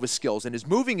comes with all of his skills and is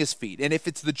moving his feet, and if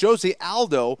it's the Jose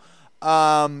Aldo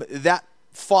that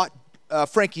fought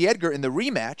Frankie Edgar in the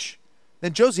rematch,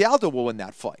 then Jose Aldo will win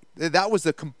that fight. That was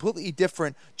a completely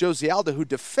different Jose Aldo who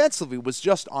defensively was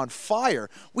just on fire.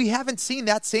 We haven't seen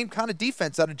that same kind of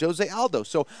defense out of Jose Aldo,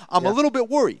 so I'm a little bit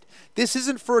worried. This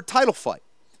isn't for a title fight.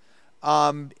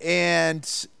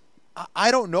 And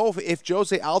I don't know if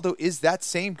Jose Aldo is that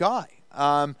same guy.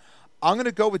 I'm going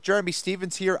to go with Jeremy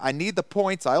Stephens here. I need the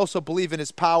points. I also believe in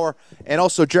his power. And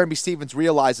also Jeremy Stephens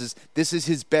realizes this is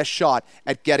his best shot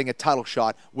at getting a title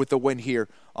shot with the win here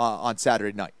on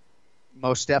Saturday night.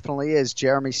 Most definitely is.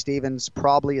 Jeremy Stephens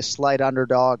probably a slight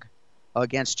underdog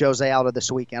against Jose Aldo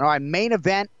this weekend. All right, main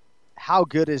event. How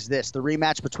good is this? The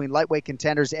rematch between lightweight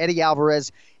contenders Eddie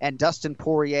Alvarez and Dustin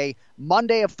Poirier.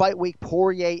 Monday of fight week,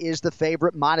 Poirier is the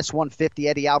favorite, -150.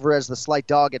 Eddie Alvarez, the slight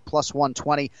dog, at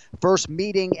 +120. First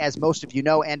meeting, as most of you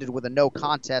know, ended with a no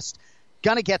contest.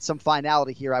 Gonna get some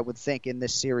finality here, I would think, in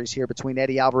this series here between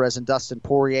Eddie Alvarez and Dustin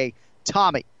Poirier.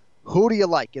 Tommy, who do you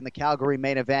like in the Calgary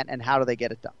main event, and how do they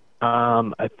get it done?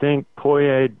 I think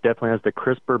Poirier definitely has the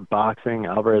crisper boxing.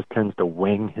 Alvarez tends to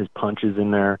wing his punches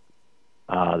in there.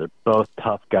 They're both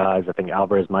tough guys. I think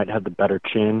Alvarez might have the better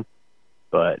chin,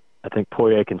 but I think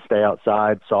Poirier can stay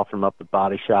outside, soften him up with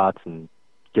body shots, and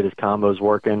get his combos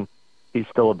working. He's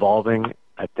still evolving.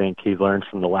 I think he learns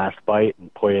from the last fight,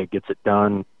 and Poirier gets it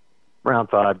done. Round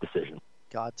 5 decision.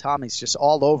 God, Tommy's just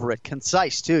all over it.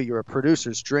 Concise, too. You're a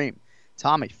producer's dream.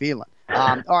 Tommy Phelan.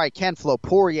 All right, Kenflo,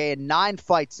 Poirier in 9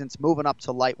 fights since moving up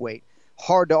to lightweight.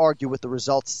 Hard to argue with the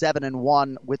results,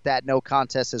 7-1 with that no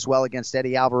contest as well against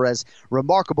Eddie Alvarez.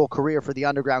 Remarkable career for the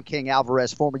Underground King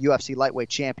Alvarez, former UFC lightweight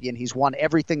champion. He's won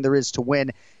everything there is to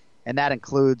win, and that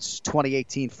includes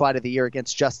 2018 Fight of the Year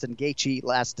against Justin Gaethje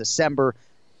last December.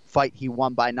 Fight he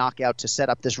won by knockout to set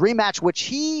up this rematch, which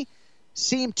he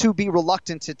seemed to be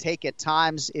reluctant to take at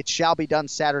times. It shall be done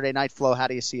Saturday night. Flo, how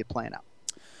do you see it playing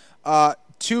out?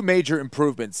 2 major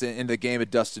improvements in the game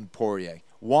of Dustin Poirier.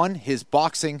 1, his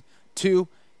boxing. 2,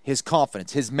 his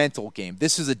confidence, his mental game.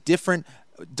 This is a different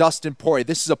Dustin Poirier.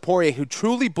 This is a Poirier who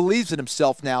truly believes in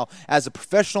himself now as a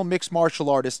professional mixed martial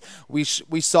artist. We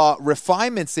saw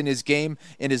refinements in his game,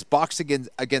 in his boxing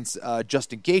against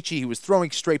Justin Gaethje. He was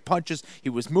throwing straight punches. He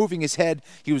was moving his head.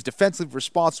 He was defensively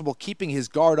responsible, keeping his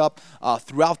guard up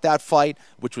throughout that fight,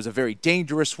 which was a very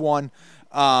dangerous one.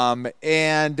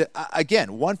 And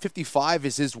again, 155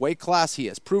 is his weight class. He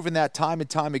has proven that time and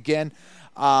time again.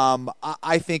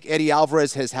 I think Eddie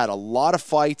Alvarez has had a lot of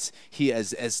fights. He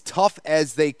is as tough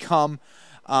as they come,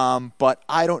 but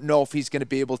I don't know if he's going to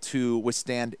be able to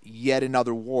withstand yet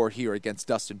another war here against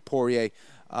Dustin Poirier.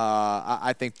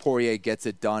 I think Poirier gets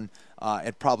it done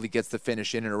and probably gets the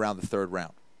finish in and around the 3rd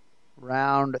round.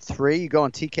 Round 3, you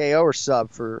going TKO or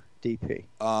sub for DP?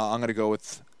 I'm going to go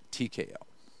with TKO.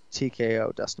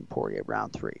 TKO, Dustin Poirier,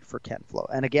 round 3 for Kenflo.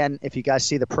 And again, if you guys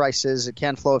see the prices at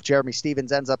Kenflo, if Jeremy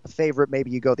Stephens ends up a favorite, maybe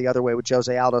you go the other way with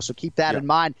Jose Aldo. So keep that in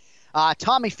mind.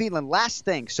 Tommy Phelan, last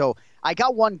thing. So I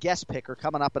got one guest picker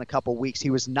coming up in a couple weeks. He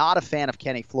was not a fan of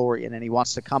Kenny Florian, and he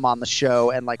wants to come on the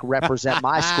show and represent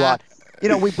my squad.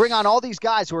 we bring on all these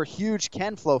guys who are huge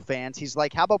Ken Flo fans. He's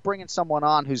like, how about bringing someone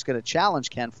on who's going to challenge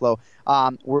Ken Flo?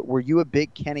 Were you a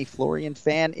big Kenny Florian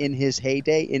fan in his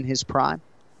heyday, in his prime?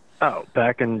 Oh,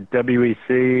 back in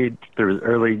WEC, through his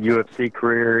early UFC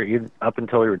career, up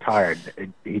until he retired,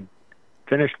 he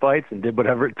finished fights and did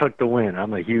whatever it took to win.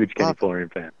 I'm a huge Kenny Florian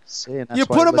fan. You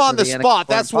put him on the spot.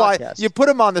 That's why you put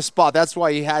him on the spot. That's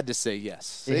why he had to say yes.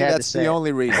 See, that's the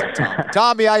only reason, Tommy.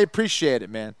 Tommy, I appreciate it,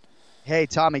 man. Hey,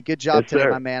 Tommy, good job today,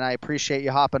 my man. I appreciate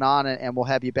you hopping on, and we'll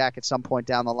have you back at some point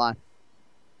down the line.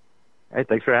 Hey,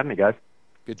 thanks for having me, guys.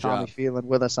 Good job. Tommy Phelan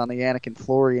with us on the Anik and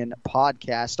Florian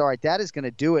podcast. All right, that is going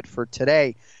to do it for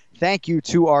today. Thank you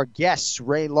to our guests,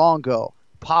 Ray Longo,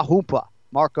 Parrumpa,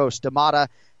 Marcos D'Amata.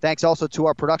 Thanks also to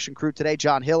our production crew today,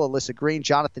 John Hill, Alyssa Green,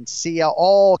 Jonathan Sia,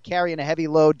 all carrying a heavy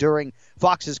load during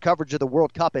Fox's coverage of the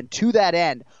World Cup. And to that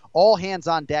end, all hands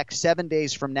on deck 7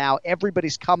 days from now.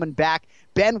 Everybody's coming back.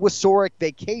 Ben Wasorick,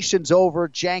 vacation's over.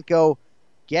 Janko,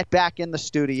 get back in the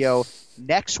studio.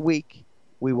 Next week,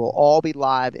 we will all be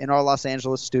live in our Los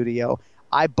Angeles studio.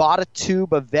 I bought a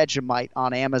tube of Vegemite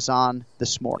on Amazon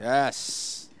this morning.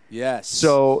 Yes.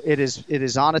 So it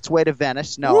is on its way to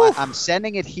Venice. No, I'm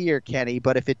sending it here, Kenny.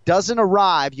 But if it doesn't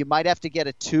arrive, you might have to get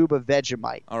a tube of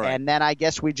Vegemite. All right. And then I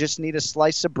guess we just need a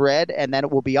slice of bread, and then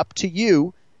it will be up to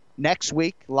you next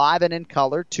week, live and in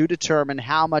color, to determine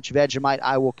how much Vegemite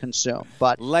I will consume.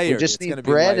 But we just need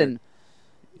bread, and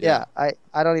I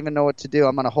don't even know what to do.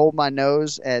 I'm going to hold my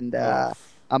nose, and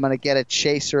I'm going to get a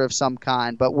chaser of some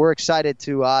kind. But we're excited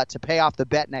to pay off the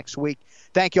bet next week.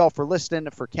 Thank you all for listening.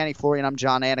 For Kenny Florian, I'm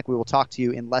John Anik. We will talk to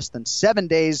you in less than 7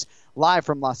 days, live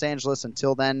from Los Angeles.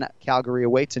 Until then, Calgary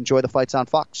awaits. Enjoy the fights on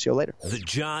Fox. See you later. The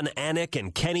John Anik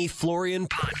and Kenny Florian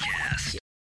Podcast.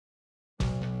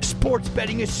 Sports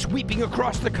betting is sweeping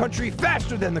across the country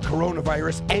faster than the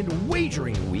coronavirus, and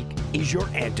Wagering Week is your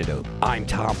antidote. I'm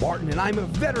Tom Barton, and I'm a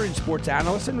veteran sports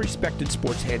analyst and respected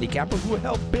sports handicapper who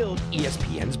helped build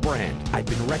ESPN's brand. I've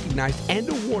been recognized and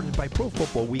awarded by Pro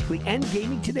Football Weekly and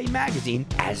Gaming Today magazine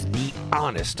as the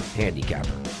honest handicapper.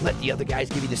 Let the other guys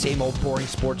give you the same old boring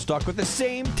sports talk with the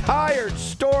same tired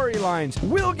storylines.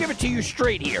 We'll give it to you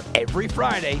straight here every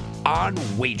Friday on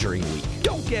Wagering Week.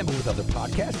 Don't gamble with other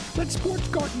podcasts. Let Sports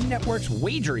Garden Network's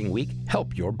Wagering Week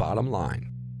help your bottom line.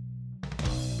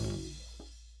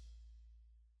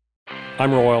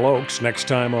 I'm Royal Oakes. Next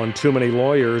time on Too Many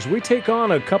Lawyers, we take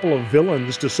on a couple of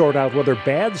villains to sort out whether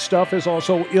bad stuff is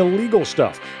also illegal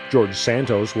stuff. George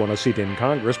Santos won a seat in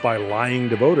Congress by lying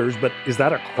to voters, but is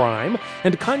that a crime?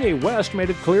 And Kanye West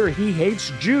made it clear he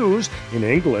hates Jews. In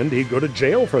England, he'd go to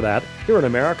jail for that. Here in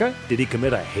America, did he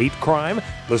commit a hate crime?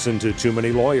 Listen to Too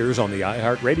Many Lawyers on the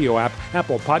iHeartRadio app,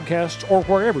 Apple Podcasts, or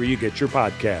wherever you get your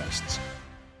podcasts.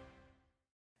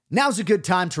 Now's a good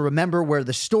time to remember where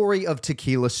the story of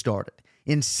tequila started.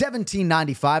 In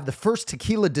 1795, the first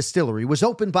tequila distillery was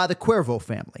opened by the Cuervo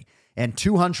family, and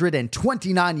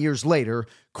 229 years later,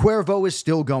 Cuervo is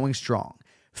still going strong.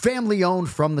 Family-owned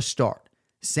from the start.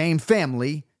 Same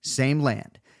family, same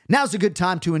land. Now's a good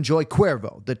time to enjoy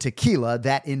Cuervo, the tequila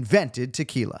that invented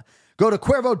tequila. Go to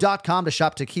Cuervo.com to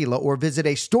shop tequila or visit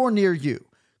a store near you.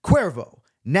 Cuervo,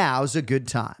 now's a good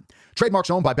time. Trademarks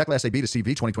owned by Beckless AB to CV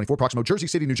 2024, Proximo, Jersey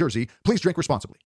City, New Jersey. Please drink responsibly.